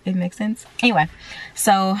 so it makes sense. Anyway,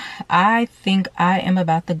 so I think I am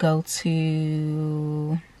about to go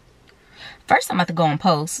to... First, I'm about to go and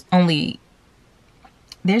post. Only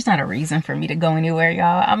there's not a reason for me to go anywhere,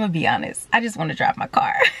 y'all. I'm gonna be honest. I just want to drive my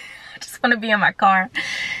car. I just want to be in my car,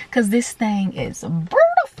 because this thing is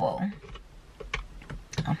beautiful.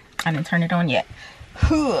 Oh, I didn't turn it on yet.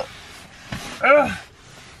 Yeah.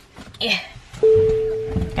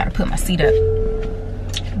 Gotta put my seat up.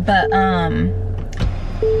 But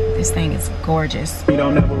this thing is gorgeous. You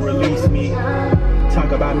don't ever release me.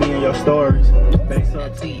 Talk about me in your stories.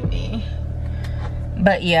 Leave me.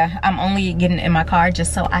 But yeah, I'm only getting in my car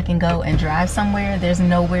just so I can go and drive somewhere. There's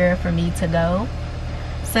nowhere for me to go.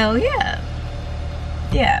 So yeah.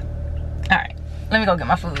 All right, let me go get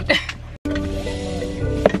my food.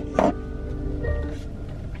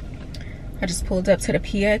 I just pulled up to the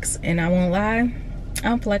PX, and I won't lie, I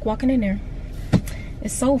don't feel like walking in there.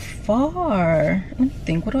 It's so far. Let me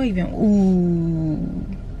think, what do I even,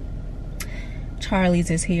 ooh. Charlie's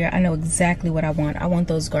is here. I know exactly what I want. I want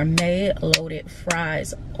those gourmet loaded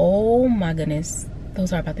fries. Oh my goodness.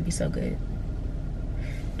 Those are about to be so good.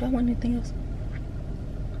 Do I want anything else?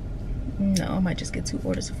 No, I might just get 2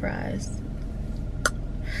 orders of fries.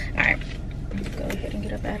 Alright. Go ahead and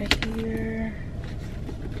get up out of here.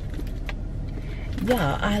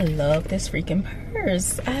 Y'all, I love this freaking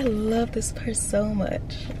purse. I love this purse so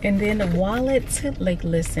much. And then the wallet too. Like,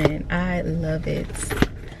 listen, I love it.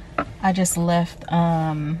 I just left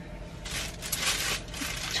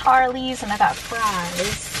Charlie's and I got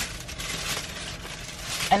fries.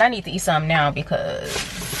 And I need to eat some now because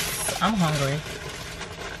I'm hungry.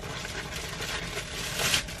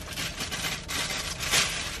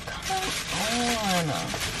 Come on.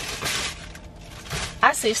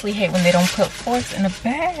 I seriously hate when they don't put forks in a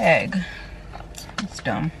bag. It's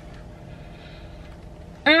dumb.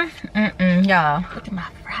 Y'all, look at my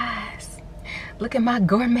fries. Look at my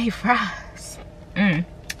gourmet fries.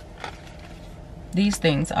 These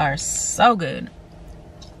things are so good.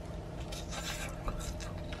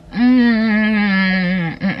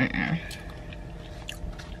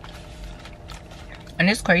 And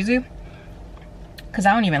it's crazy because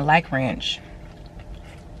I don't even like ranch,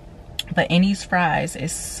 but in these fries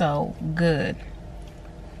is so good.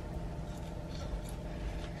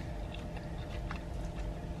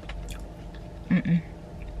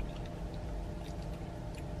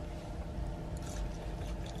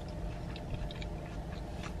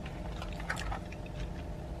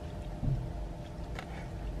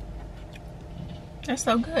 That's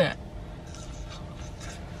so good.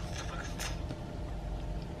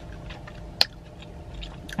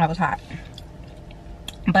 I was hot.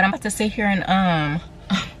 But I'm about to sit here and I'm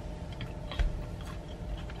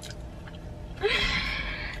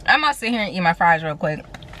about to sit here and eat my fries real quick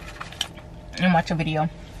and watch a video.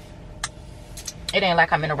 It ain't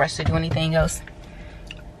like I'm in a rush to do anything else.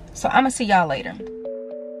 So I'm gonna see y'all later.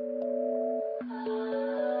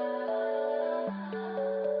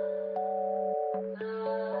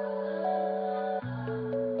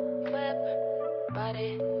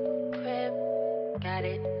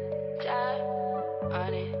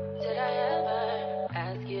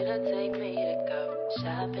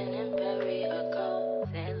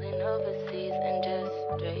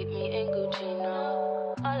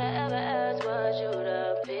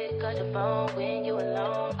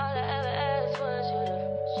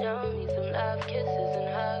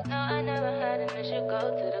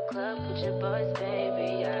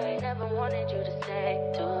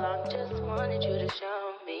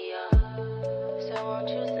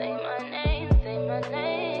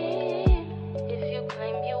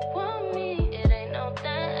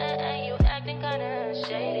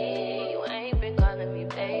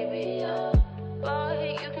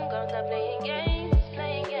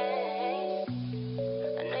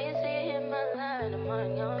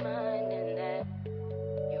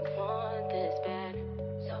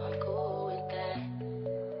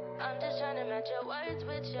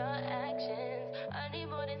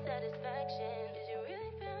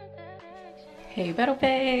 Hey Battle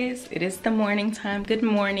Face, it is the morning time. Good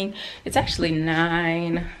morning. It's actually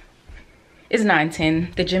 9. It's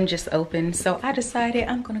 9:10. The gym just opened, so I decided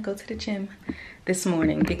I'm gonna go to the gym this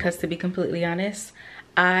morning because, to be completely honest,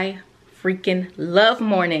 I freaking love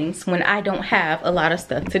mornings when I don't have a lot of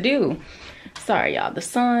stuff to do. Sorry y'all, the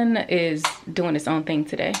sun is doing its own thing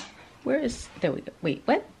today. There we go. Wait,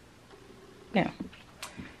 what? No.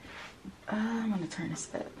 I'm gonna turn this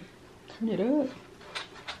up. Turn it up.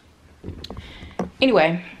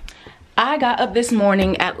 Anyway, I got up this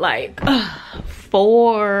morning at like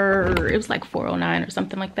 4, it was like 4:09 or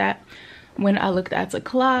something like that when I looked at the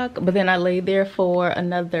clock, but then I laid there for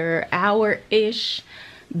another hour-ish.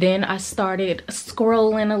 Then I started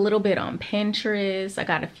scrolling a little bit on Pinterest. I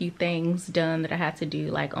got a few things done that I had to do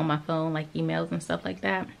like on my phone, like emails and stuff like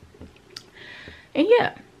that. And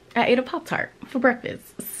yeah, I ate a Pop-Tart for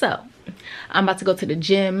breakfast. So I'm about to go to the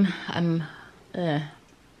gym.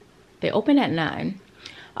 They open at 9.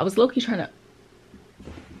 I was low-key trying to...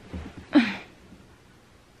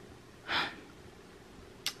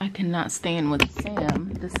 I cannot stand when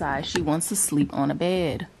Sam decides she wants to sleep on a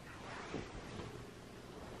bed.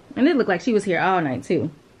 And it looked like she was here all night too.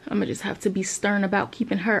 I'm gonna just have to be stern about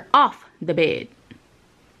keeping her off the bed.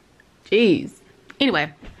 Jeez.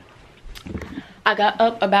 Anyway, I got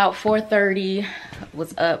up about 4:30.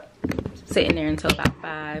 Was up, sitting there until about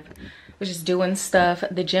 5. Was just doing stuff.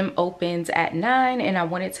 The gym opens at 9 and I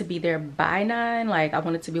wanted to be there by 9. Like I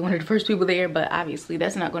wanted to be one of the first people there, but obviously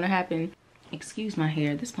that's not gonna happen. Excuse my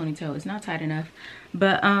hair, this ponytail is not tight enough.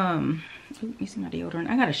 But you see my deodorant,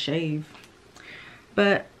 I gotta shave.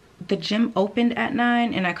 But the gym opened at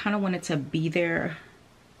 9 and I kind of wanted to be there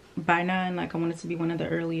by 9. Like I wanted to be one of the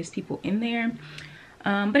earliest people in there.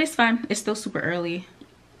 But it's fine, it's still super early.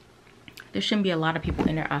 There shouldn't be a lot of people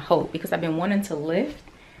in there, I hope, because I've been wanting to lift,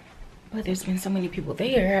 but there's been so many people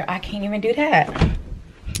there, I can't even do that.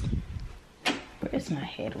 Where's my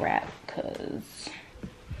head wrap? Because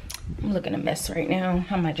I'm looking a mess right now.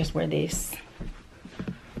 I might just wear this.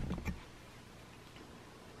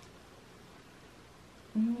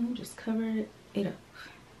 I'm just cover it up.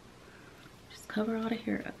 Just cover all the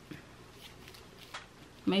hair up.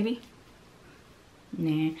 Maybe.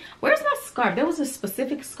 Nah. Where's my scarf? There was a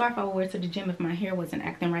specific scarf I would wear to the gym if my hair wasn't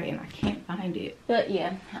acting right, and I can't find it. But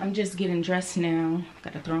yeah, I'm just getting dressed now.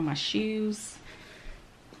 Gotta throw on my shoes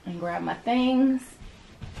and grab my things.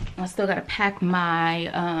 I still gotta pack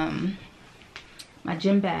my my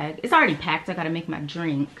gym bag. It's already packed. I gotta make my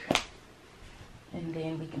drink, and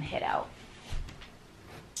then we can head out.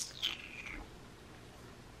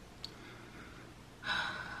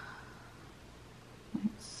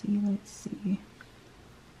 Let's see.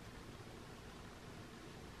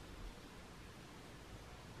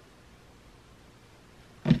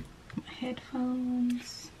 My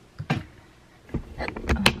headphones. Go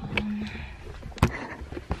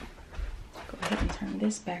ahead and turn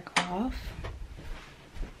this back off.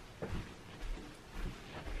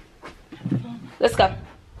 Let's go.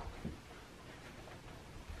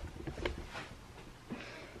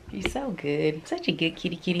 You're so good. Such a good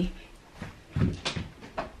kitty kitty.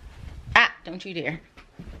 Ah, don't you dare.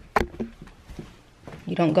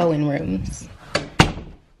 You don't go in rooms.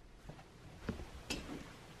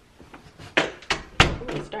 Ooh,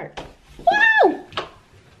 it's dark. Woo!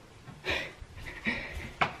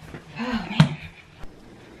 Oh, man.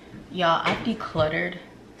 Y'all, I decluttered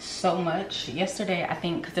so much yesterday. I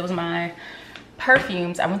think because it was my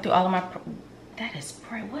perfumes. I went through all of my... That is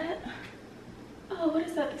bright. What? Oh, what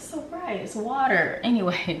is that? It's so bright. It's water.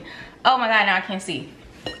 Anyway. Oh my God, now I can't see.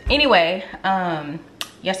 Anyway,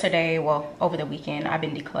 yesterday, well, over the weekend, I've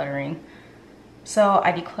been decluttering. So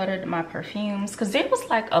I decluttered my perfumes because there was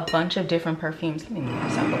like a bunch of different perfumes. Let me move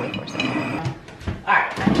this out the way for a second. All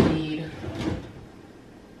right, I need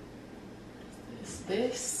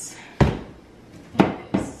this, and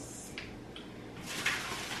this.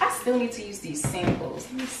 I still need to use these samples.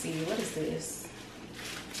 Let me see, what is this?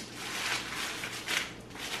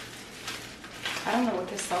 I don't know what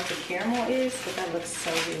this salted caramel is, but that looks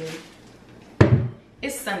so good.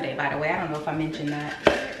 It's Sunday, by the way. I don't know if I mentioned that.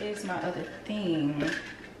 Where is my other thing?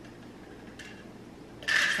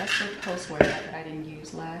 That's the post-wear that I didn't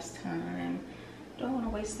use last time. Do I want to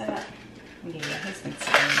waste that? Yeah, it's been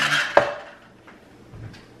sitting there.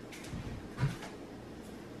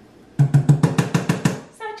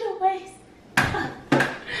 Such a waste.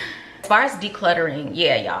 As far as decluttering,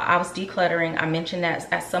 yeah, y'all, I was decluttering. I mentioned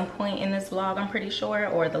that at some point in this vlog, I'm pretty sure,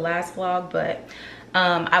 or the last vlog, but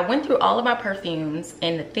I went through all of my perfumes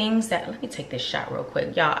and the things that, let me take this shot real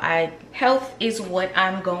quick, y'all. Health is what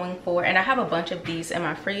I'm going for, and I have a bunch of these in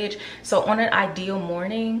my fridge. So on an ideal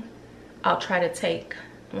morning, I'll try to take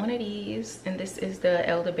one of these, and this is the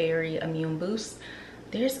elderberry immune boost.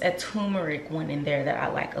 There's a turmeric one in there that I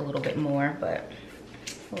like a little bit more, but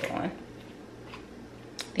hold on.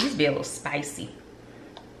 These be a little spicy.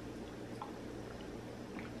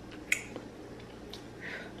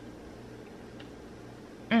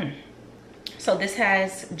 So this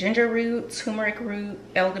has ginger root, turmeric root,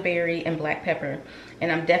 elderberry, and black pepper. And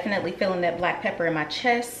I'm definitely feeling that black pepper in my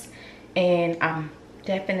chest. And I'm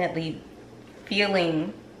definitely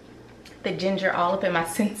feeling the ginger all up in my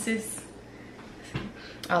senses.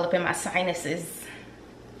 All up in my sinuses.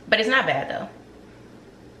 But it's not bad though.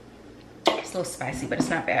 It's a little spicy, but it's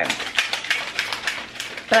not bad.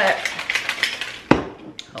 But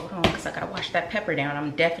hold on, because I gotta wash that pepper down.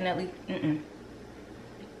 I'm definitely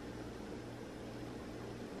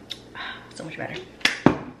so much better.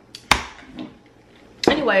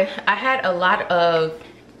 Anyway, I had a lot of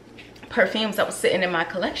perfumes that was sitting in my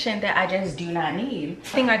collection that I just do not need. The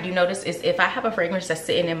thing I do notice is if I have a fragrance that's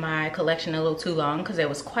sitting in my collection a little too long, because there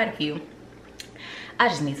was quite a few, I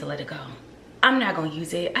just need to let it go. I'm not gonna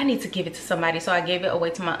use it. I need to give it to somebody. So I gave it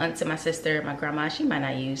away to my aunts and my sister, my grandma. She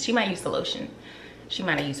might use the lotion. She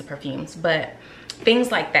might not use the perfumes, but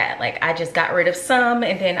things like that. Like I just got rid of some,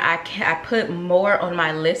 and then I put more on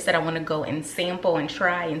my list that I want to go and sample and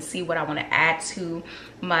try and see what I want to add to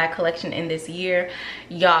my collection in this year.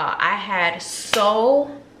 Y'all, I had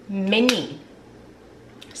so many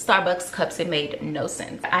Starbucks cups, it made no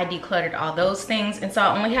sense. I decluttered all those things, and so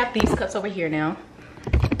I only have these cups over here now.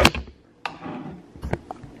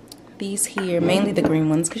 These here, mainly the green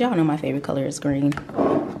ones, because y'all know my favorite color is green.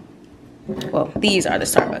 Well, these are the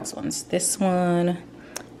Starbucks ones. This one,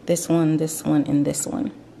 this one, this one, and this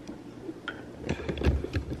one.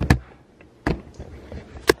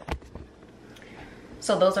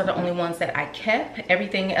 So those are the only ones that I kept.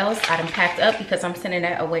 Everything else I done packed up because I'm sending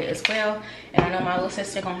that away as well. And I know my little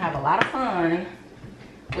sister gonna have a lot of fun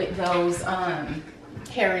with those,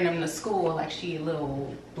 carrying them to school like she a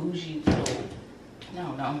little bougie little, I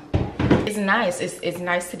don't know. It's nice. It's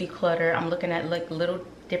nice to declutter. I'm looking at like little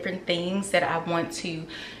different things that I want to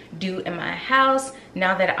do in my house.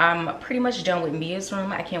 Now that I'm pretty much done with Mia's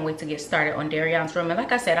room, I can't wait to get started on Darion's room. And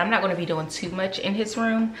like I said, I'm not going to be doing too much in his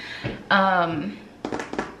room.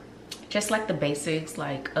 Just like the basics,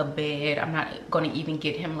 like a bed. I'm not going to even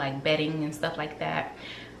get him like bedding and stuff like that.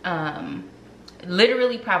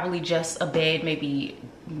 Literally probably just a bed, maybe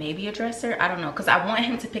a dresser. I don't know, because I want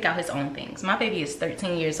him to pick out his own things. My baby is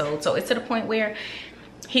 13 years old, so it's to the point where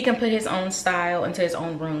he can put his own style into his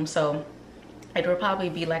own room. So it will probably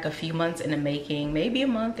be like a few months in the making, maybe a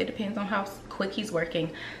month. It depends on how quick he's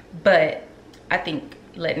working. But I think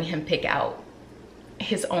letting him pick out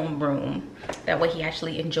his own room, that way he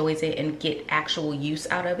actually enjoys it and get actual use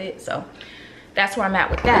out of it. So that's where I'm at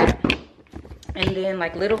with that. And then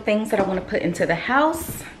like little things that I want to put into the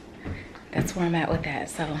house, that's where I'm at with that.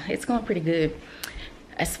 So it's going pretty good.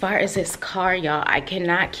 As far as this car, y'all, I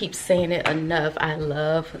cannot keep saying it enough. I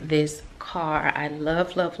love this car. I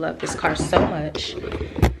love this car so much.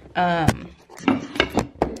 Hold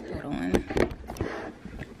on.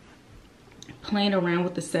 Playing around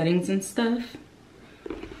with the settings and stuff,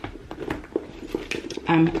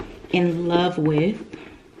 I'm in love with.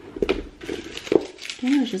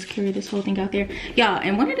 Can I just carry this whole thing out there, y'all?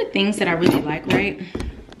 And one of the things that I really like, right?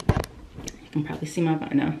 You can probably see my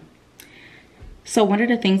vibe now. So one of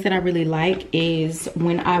the things that I really like is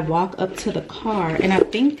when I walk up to the car, and I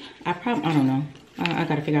think I don't know, I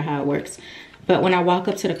gotta figure out how it works. But when I walk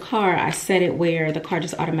up to the car, I set it where the car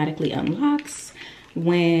just automatically unlocks.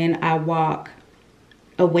 When I walk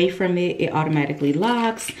away from it, it automatically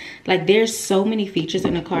locks. Like, there's so many features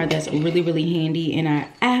in the car that's really, really handy, and I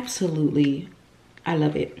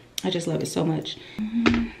love it. I just love it so much.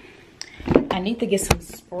 I need to get some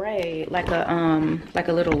spray, like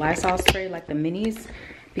a little Lysol spray, like the minis,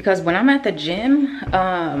 because when I'm at the gym,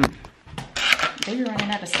 they be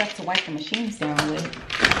running out of stuff to wipe the machines down with.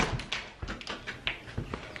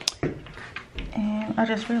 And I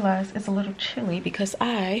just realized it's a little chilly because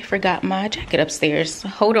I forgot my jacket upstairs.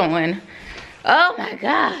 Hold on. Oh my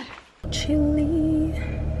God. Chilly.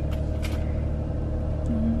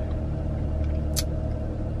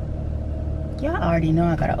 Y'all already know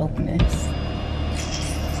I gotta open this.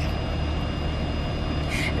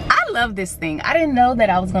 I love this thing. I didn't know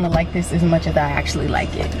that I was gonna like this as much as I actually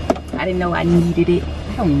like it. I didn't know I needed it.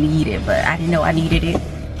 I don't need it, but I didn't know I needed it.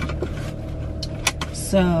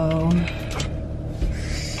 So,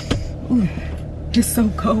 ooh, it's so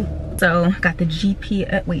cold. So, got the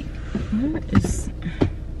GPS, wait, where is,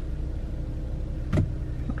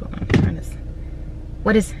 hold on, I'm trying to,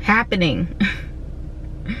 what is happening?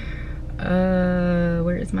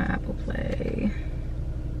 Where is my Apple Play?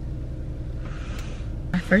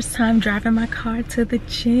 My first time driving my car to the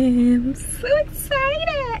gym. So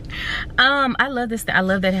excited. I love this thing. I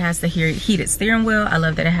love that it has the heated steering wheel. I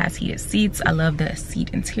love that it has heated seats. I love the seat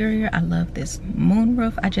interior. I love this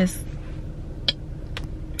moonroof.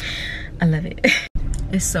 I love it.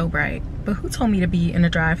 It's so bright. But who told me to be in the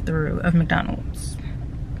drive-thru of McDonald's?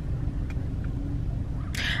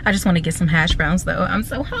 I just want to get some hash browns though. I'm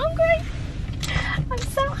so hungry. I'm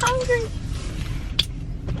so hungry.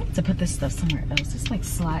 I have to put this stuff somewhere else. It's like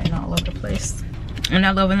sliding all over the place. And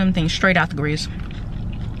I love them things straight out the grease.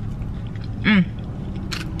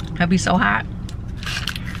 That'd be so hot.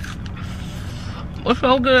 It's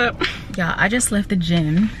so good. Yeah, I just left the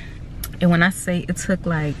gym. And when I say it took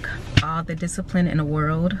like all the discipline in the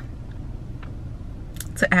world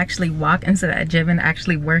to actually walk into that gym and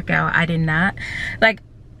actually work out, I did not. Like,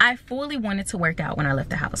 I fully wanted to work out when I left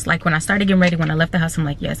the house. Like, when I started getting ready, when I left the house, I'm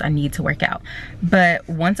like, yes, I need to work out. But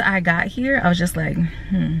once I got here, I was just like,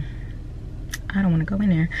 I don't want to go in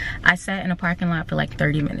there. I sat in a parking lot for like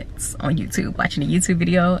 30 minutes on YouTube watching a YouTube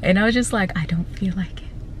video, and I was just like, I don't feel like it.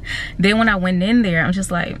 Then when I went in there, I'm just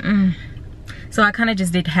like, So I kind of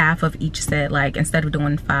just did half of each set. Like, instead of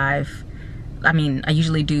doing 5, I mean, I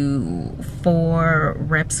usually do 4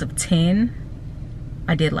 reps of 10.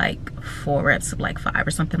 I did like 4 reps of like 5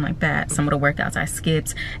 or something like that. Some of the workouts I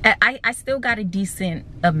skipped. I still got a decent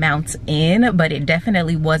amount in, but it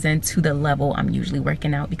definitely wasn't to the level I'm usually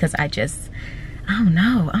working out, because I don't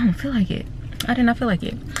know, I don't feel like it. I did not feel like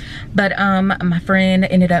it. But my friend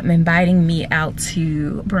ended up inviting me out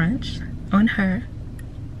to brunch on her.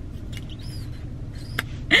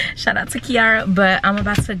 Shout out to Kiara. But I'm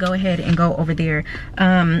about to go ahead and go over there.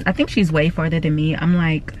 I think she's way farther than me. I'm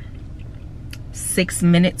like 6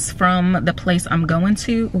 minutes from the place I'm going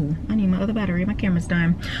to. Ooh, I need my other battery. My camera's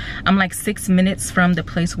dying. I'm like 6 minutes from the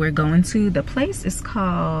place we're going to. The place is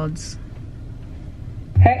called...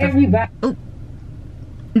 Hey, everybody. Ooh.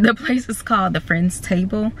 The place is called the Friends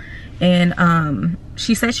Table, and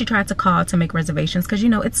she said she tried to call to make reservations because, you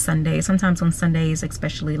know, it's Sunday. Sometimes on Sundays,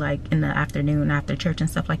 especially like in the afternoon after church and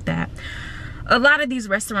stuff like that, a lot of these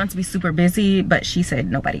restaurants be super busy, but she said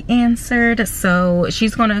nobody answered. So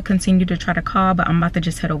she's gonna continue to try to call, but I'm about to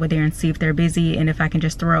just head over there and see if they're busy and if I can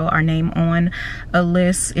just throw our name on a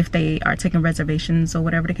list if they are taking reservations or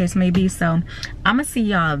whatever the case may be. So I'm gonna see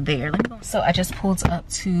y'all there. Let me go. So I just pulled up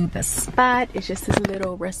to the spot. It's just this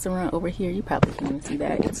little restaurant over here. You probably can't even see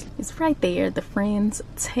that. It's right there, the Friends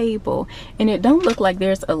Table, and it don't look like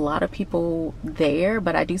there's a lot of people there,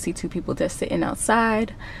 but I do see 2 people just sitting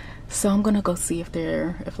outside. So I'm gonna go see if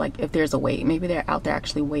there's a wait. Maybe they're out there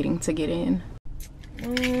actually waiting to get in. I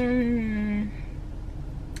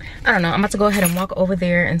don't know. I'm about to go ahead and walk over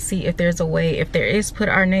there and see if there's a way. If there is, put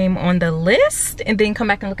our name on the list and then come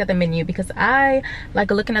back and look at the menu, because I like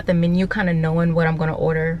looking at the menu, kind of knowing what I'm gonna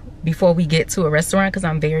order before we get to a restaurant, because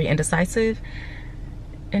I'm very indecisive,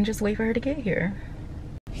 and just wait for her to get here.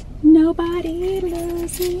 Nobody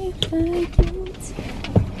loves me like you.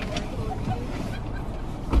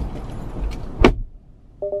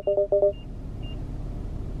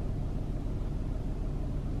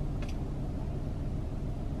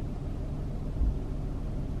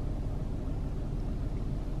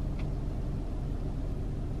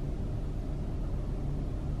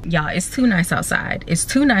 Y'all, it's too nice outside. It's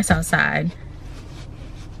too nice outside.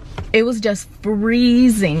 It was just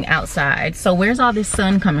freezing outside. So where's all this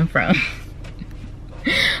sun coming from?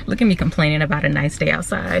 Look at me complaining about a nice day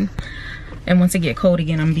outside. And once it get cold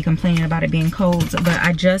again, I'm gonna be complaining about it being cold. But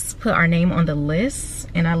I just put our name on the list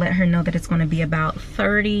and I let her know that it's gonna be about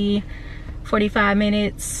 30-45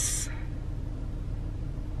 minutes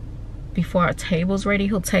before our table's ready.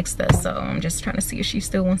 He'll text us. So I'm just trying to see if she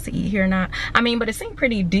still wants to eat here or not. I mean, but it seemed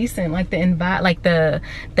pretty decent, like the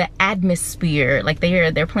atmosphere. Like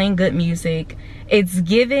they're playing good music. It's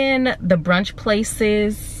given the brunch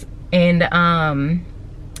places and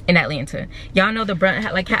in Atlanta. Y'all know the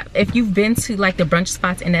brunch, like if you've been to like the brunch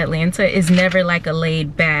spots in Atlanta, is never like a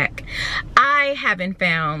laid back. I haven't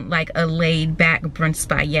found like a laid back brunch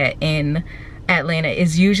spot yet in Atlanta.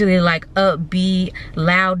 Is usually like upbeat,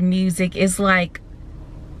 loud music. It's like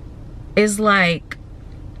a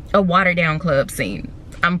watered down club scene.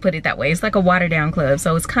 I'm gonna put it that way. It's like a watered down club.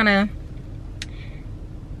 So it's kind of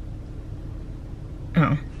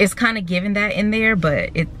giving that in there, but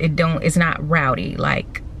it's not rowdy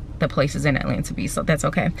like the places in Atlanta be, so that's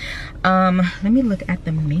okay. Let me look at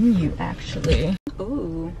the menu actually.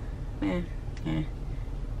 Ooh, man.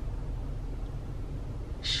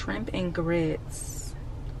 Shrimp and grits.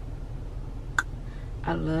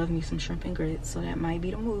 I love me some shrimp and grits, so that might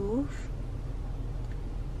be the move.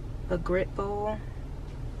 A grit bowl.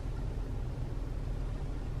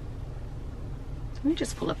 Let me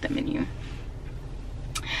just pull up the menu.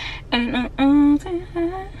 And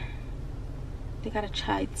they got a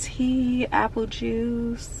chai tea, apple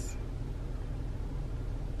juice.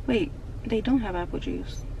 Wait, they don't have apple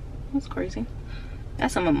juice. That's crazy.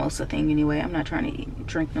 That's a mimosa thing anyway. I'm not trying to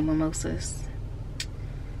drink no mimosas.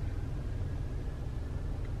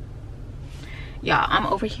 Y'all, I'm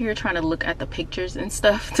over here trying to look at the pictures and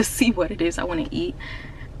stuff to see what it is I want to eat.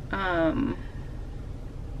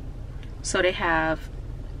 So they have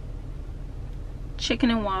chicken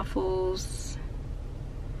and waffles.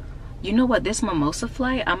 You know what, this mimosa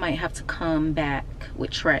flight, I might have to come back with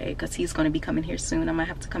Trey because he's going to be coming here soon. I might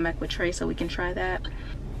have to come back with Trey so we can try that,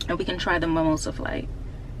 and we can try the mimosa flight.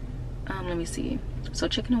 Let me see. So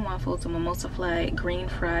chicken and waffles, a mimosa flight, green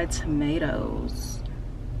fried tomatoes,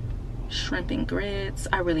 shrimp and grits.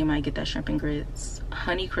 I really might get that shrimp and grits.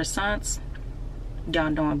 Honey croissants. Y'all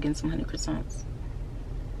know I'm getting some honey croissants.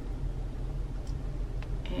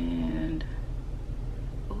 And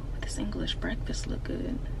oh, this English breakfast look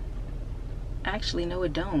good. Actually, no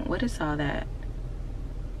it don't. What is all that?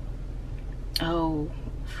 Oh,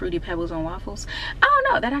 fruity pebbles on waffles. I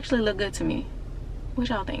don't know, that actually looked good to me. What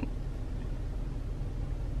y'all think?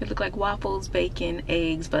 It looked like waffles, bacon,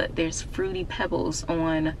 eggs, but there's fruity pebbles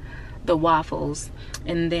on the waffles.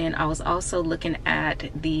 And then I was also looking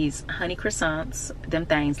at these honey croissants. Them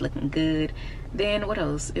things looking good. Then what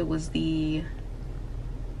else? It was the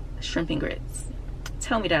shrimp and grits.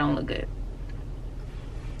 Tell me that don't look good.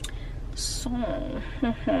 So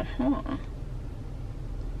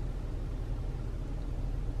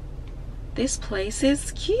this place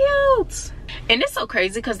is cute, and it's so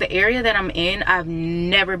crazy because the area that I'm in, I've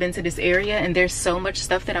never been to this area, and there's so much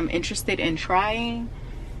stuff that I'm interested in trying.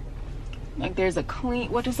 Like there's a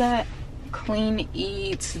clean, what is that? Clean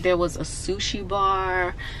Eats. There was a sushi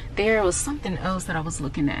bar. There was something else that I was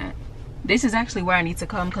looking at. This is actually where I need to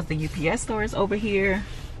come because the UPS store is over here.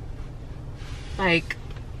 Like,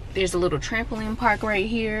 there's a little trampoline park right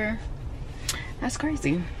here. That's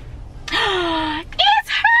crazy. It's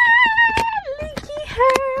her! Looky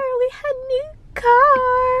her with her new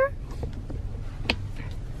car.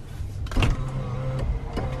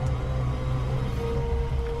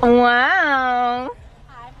 Wow.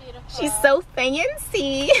 Hi, beautiful. She's so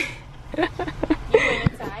fancy. You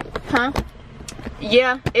went inside? Huh?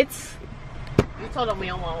 Yeah, it's... You told them we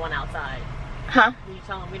don't want one outside. Huh? You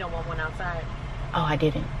told them we don't want one outside. Oh, I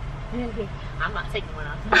didn't. I'm not taking one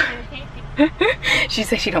outside. She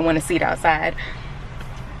said she don't want to see it outside.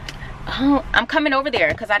 Oh, I'm coming over there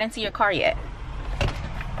because I didn't see your car yet.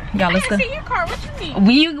 Y'all, let's go. I didn't see your car. What you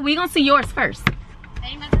mean? We gonna see yours first.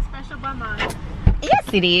 Ain't nothing special about mine.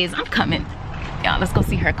 Yes, it is. I'm coming. Y'all, let's go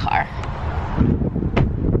see her car.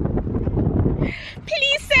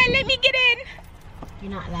 Please, sir, let me get in.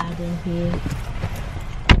 You're not allowed in here.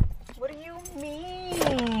 What do you mean?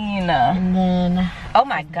 And then... Oh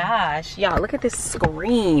my gosh. Y'all, look at this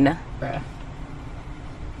screen. Bruh.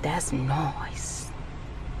 That's nice.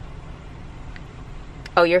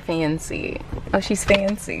 Oh, you're fancy. Oh, she's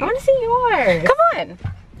fancy. I want to see yours. Come on.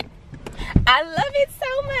 I love it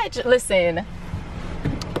so much. Listen,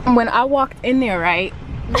 when I walked in there, right,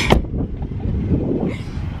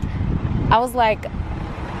 I was like,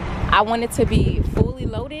 I wanted to be fully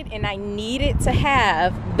loaded and I needed to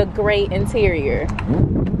have the gray interior.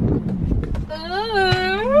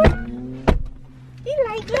 You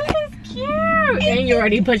like that? It's cute. And you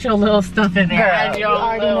already put your little stuff in there. Girl, you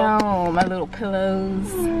already know. My little pillows.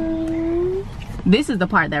 This is the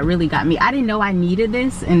part that really got me. I didn't know I needed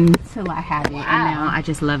this until I had it. Wow. And now I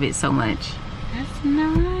just love it so much. That's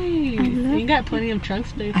nice. You got plenty of trunk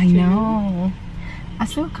space. I know. I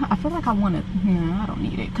feel like I want to. No, I don't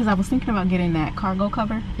need it because I was thinking about getting that cargo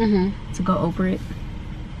cover to go over it,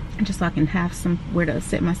 just so I can have somewhere to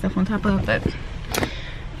sit my stuff on top of. But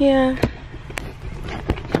yeah,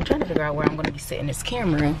 I'm trying to figure out where I'm going to be sitting this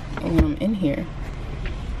camera when I'm in here.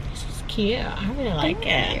 This is cute. I really like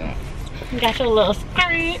it. You got your little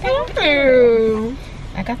screen.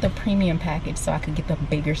 I got the premium package so I could get the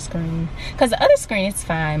bigger screen because the other screen is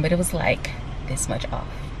fine, but it was like this much off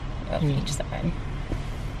of each side.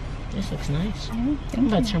 This looks nice. I'm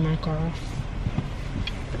about to turn my car off.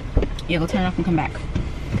 Yeah, go turn it off and come back.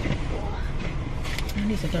 I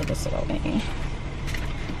need to throw this away.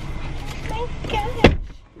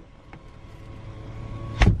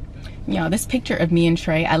 Y'all, this picture of me and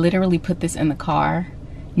Trey, I literally put this in the car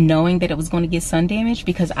knowing that it was going to get sun damage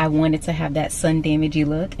because I wanted to have that sun damagey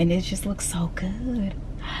look, and it just looks so good.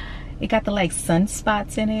 It got the like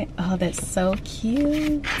sunspots in it. Oh, that's so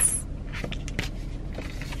cute.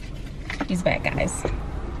 He's back, guys.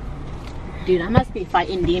 Dude, I must be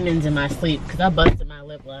fighting demons in my sleep because I busted my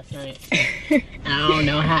lip last night. I don't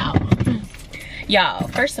know how. Y'all,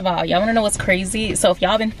 first of all, y'all want to know what's crazy? So if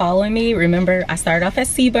y'all been following me, remember I started off at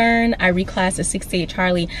Seaburn. I reclassed at 68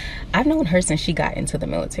 Charlie. I've known her since she got into the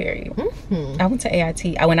military. I went to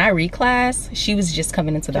AIT. When I reclassed, she was just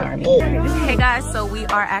coming into the Army. Hey guys, so we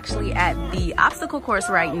are actually at the obstacle course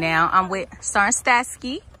right now. I'm with Star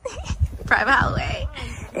Stasky, private highway.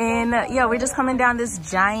 And yeah, we're just coming down this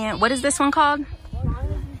giant, what is this one called?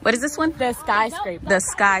 What is this one? The skyscraper. The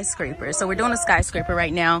skyscraper. So we're doing a skyscraper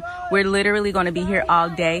right now. We're literally going to be here all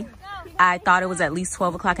day. I thought it was at least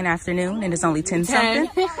 12 o'clock in the afternoon and it's only 10 something.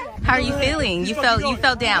 How are you feeling? You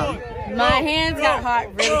felt down. My hands got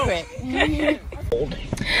hot really quick.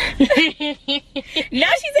 Now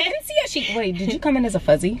she's an NCO. Wait, did you come in as a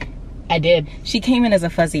fuzzy? I did. She came in as a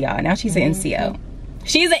fuzzy, y'all. Now she's an NCO.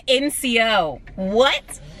 She's an NCO.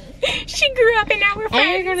 What? She grew up and now we're friends.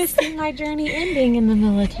 And you're gonna see my journey ending in the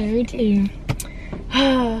military too.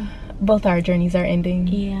 Both our journeys are ending.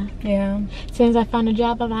 Yeah. Yeah. As soon as I find a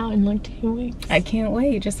job, I'm out in like 2 weeks. I can't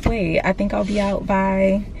wait. Just wait. I think I'll be out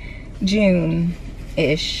by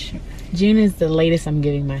June-ish. June is the latest I'm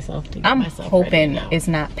giving myself to get I'm myself hoping ready it's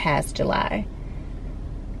not past July.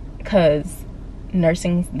 Cause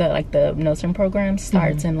nursing, the nursing program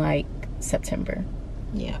starts in like September.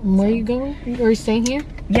 Yeah. Where are you going? Are you staying here?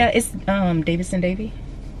 Yeah, it's Davidson Davy.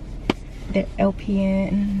 The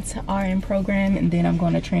LPN to RN program, and then I'm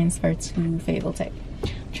going to transfer to Fayetteville Tech.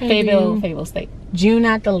 Fayetteville State. June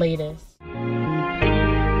at the latest.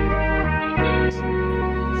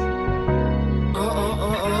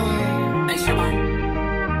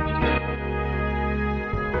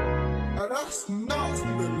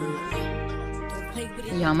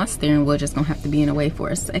 Y'all, my steering wheel just gonna have to be in the way for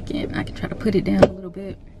a second. I can try to put it down a little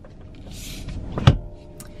bit.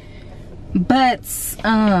 But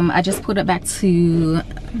I just put it back to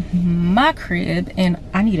my crib and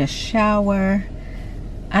I need a shower.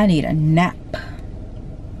 I need a nap.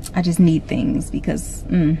 I just need things because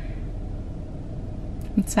I'm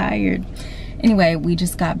tired. Anyway, we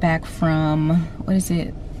just got back from, what is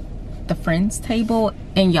it, the Friends table.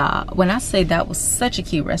 And y'all, when I say that was such a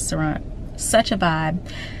cute restaurant, such a vibe,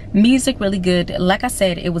 music really good. Like I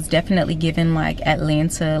said, it was definitely given like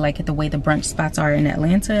Atlanta, like the way the brunch spots are in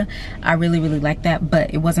Atlanta. I really like that,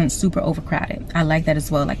 but it wasn't super overcrowded. I like that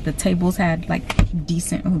as well. Like the tables had like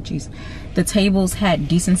decent, oh geez, the tables had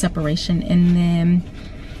decent separation in them.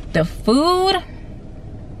 The food,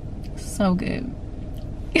 so good.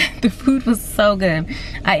 The food was so good.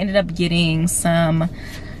 I ended up getting some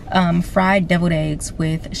fried deviled eggs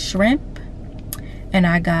with shrimp, and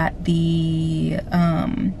I got the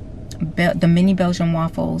mini Belgian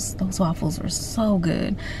waffles. Those waffles were so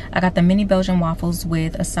good. I got the mini Belgian waffles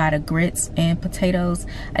with a side of grits and potatoes.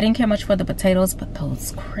 I didn't care much for the potatoes, but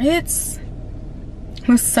those grits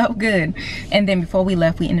was so good. And then before we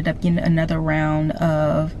left, we ended up getting another round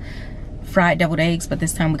of fried deviled eggs, but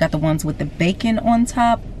this time we got the ones with the bacon on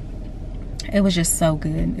top. It was just so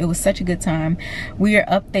good. It was such a good time. We are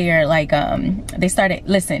up there like they started,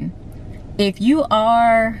 listen, if you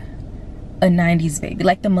are a 90s baby,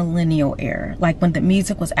 like the millennial era, like when the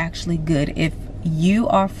music was actually good, if you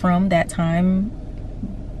are from that time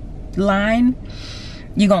line,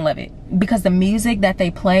 you're gonna love it, because the music that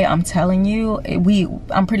they play, I'm telling you,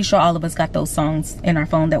 I'm pretty sure all of us got those songs in our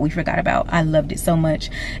phone that we forgot about. I loved it so much,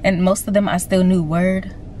 and most of them I still knew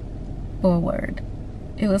word for word.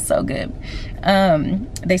 It was so good.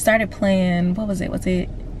 They started playing, what was it?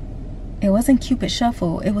 It wasn't Cupid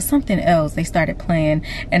Shuffle, it was something else they started playing,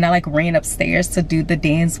 and I like ran upstairs to do the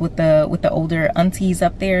dance with the older aunties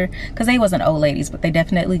up there, because they wasn't old ladies, but they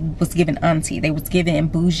definitely was giving auntie. They was giving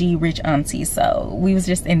bougie rich aunties. So we was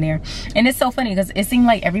just in there, and it's so funny because it seemed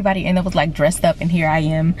like everybody in there was like dressed up, and here I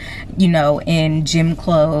am, you know, in gym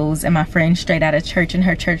clothes, and my friend straight out of church in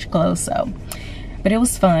her church clothes. So, but it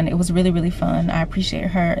was fun. It was really fun. I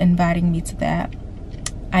appreciate her inviting me to that.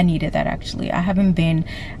 I needed that, actually. I haven't been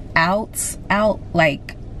out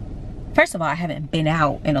like, first of all, I haven't been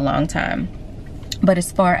out in a long time, but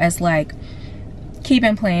as far as like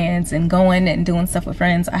keeping plans and going and doing stuff with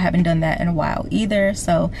friends, I haven't done that in a while either.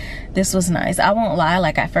 So this was nice. I won't lie,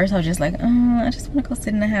 like at first I was just like, I just want to go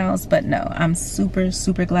sit in the house, but no, I'm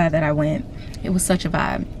super glad that I went. It was such a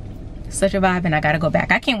vibe, and I gotta go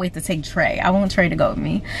back. I can't wait to take Trey. I want Trey to go with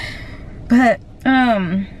me, but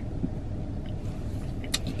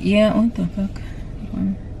yeah, what the fuck.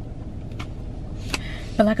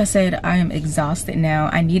 But like I said, I am exhausted now.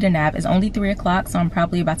 I need a nap. It's only 3 o'clock, so I'm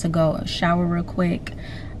probably about to go shower real quick.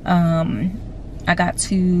 I got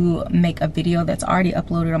to make a video that's already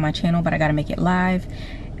uploaded on my channel, but I gotta make it live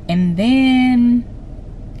and then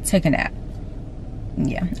take a nap.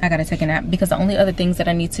 Yeah, I gotta take a nap, because the only other things that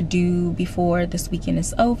I need to do before this weekend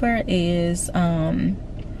is over is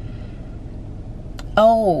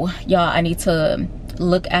oh y'all, I need to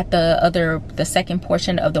look at the second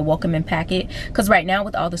portion of the welcoming packet, because right now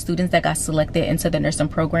with all the students that got selected into the nursing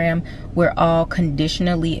program, we're all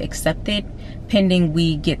conditionally accepted pending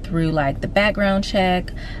we get through like the background check,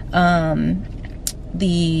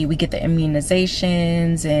 we get the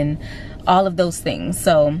immunizations and all of those things.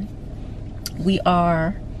 So we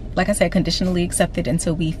are, like I said, conditionally accepted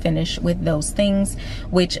until we finish with those things,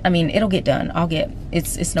 which, I mean, it'll get done.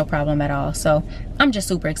 It's no problem at all. So I'm just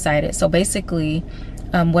super excited. So basically,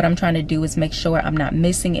 what I'm trying to do is make sure I'm not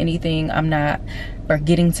missing anything. I'm not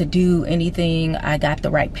forgetting to do anything. I got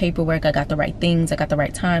the right paperwork. I got the right things. I got the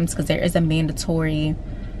right times, because there is a mandatory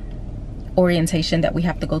orientation that we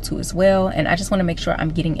have to go to as well, and I just want to make sure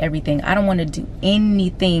I'm getting everything. I don't want to do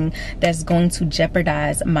anything that's going to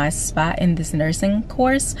jeopardize my spot in this nursing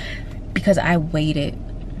course, because I waited,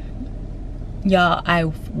 y'all. I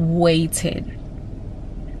waited.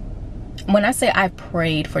 When I say I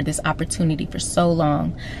prayed for this opportunity for so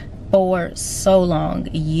long,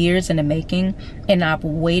 years in the making, and I've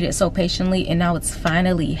waited so patiently, and now it's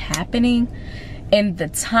finally happening. And the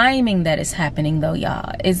timing that is happening, though,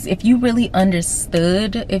 y'all, is, if you really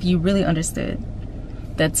understood,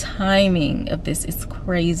 the timing of this is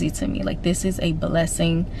crazy to me. Like, this is a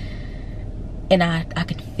blessing, and I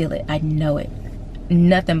can feel it. I know it.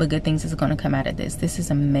 Nothing but good things is going to come out of this. This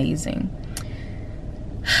is amazing.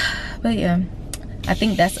 But yeah, I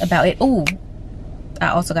think that's about it. Oh, I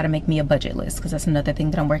also got to make me a budget list, because that's another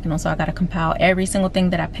thing that I'm working on. So I got to compile every single thing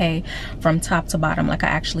that I pay from top to bottom. Like I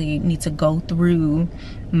actually need to go through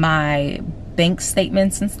my bank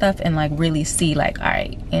statements and stuff and like really see like, all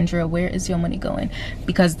right, Andrea, where is your money going?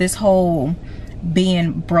 Because this whole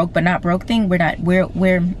being broke but not broke thing, that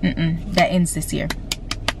ends this year.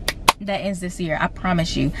 That ends this year. I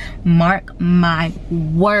promise you, mark my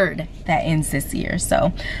word, that ends this year.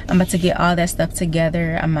 So I'm about to get all that stuff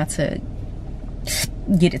together. I'm about to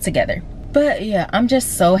get it together. But yeah, I'm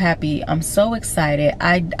just so happy. I'm so excited.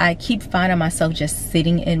 I keep finding myself just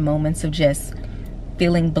sitting in moments of just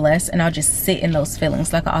feeling blessed, and I'll just sit in those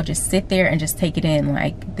feelings. Like I'll just sit there and just take it in,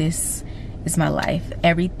 like this is my life.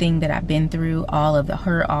 Everything that I've been through, all of the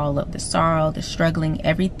hurt, all of the sorrow, the struggling,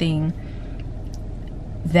 everything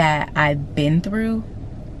that I've been through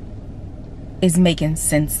is making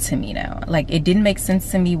sense to me now. Like it didn't make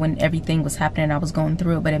sense to me when everything was happening, I was going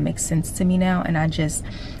through it, but it makes sense to me now. And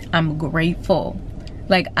I'm grateful.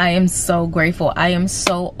 Like I am so grateful. I am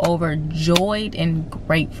so overjoyed and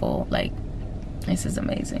grateful. Like this is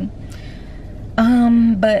amazing.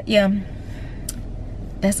 But yeah,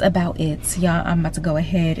 that's about it, y'all. I'm about to go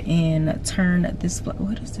ahead and turn this,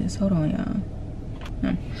 what is this? Hold on,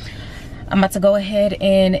 y'all. I'm about to go ahead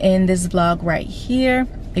and end this vlog right here.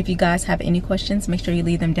 If you guys have any questions, make sure you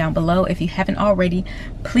leave them down below. If you haven't already,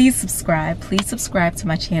 please subscribe. Please subscribe to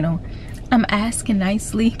my channel. I'm asking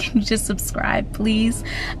nicely. Can you just subscribe, please?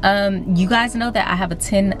 You guys know that I have a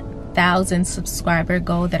 10,000 subscriber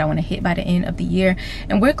goal that I want to hit by the end of the year,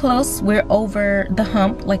 and we're close. We're over the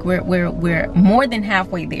hump. Like we're more than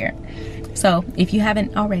halfway there. So if you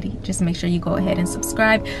haven't already, just make sure you go ahead and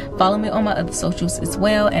subscribe. Follow me on my other socials as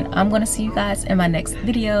well, and I'm gonna see you guys in my next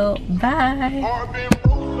video. Bye.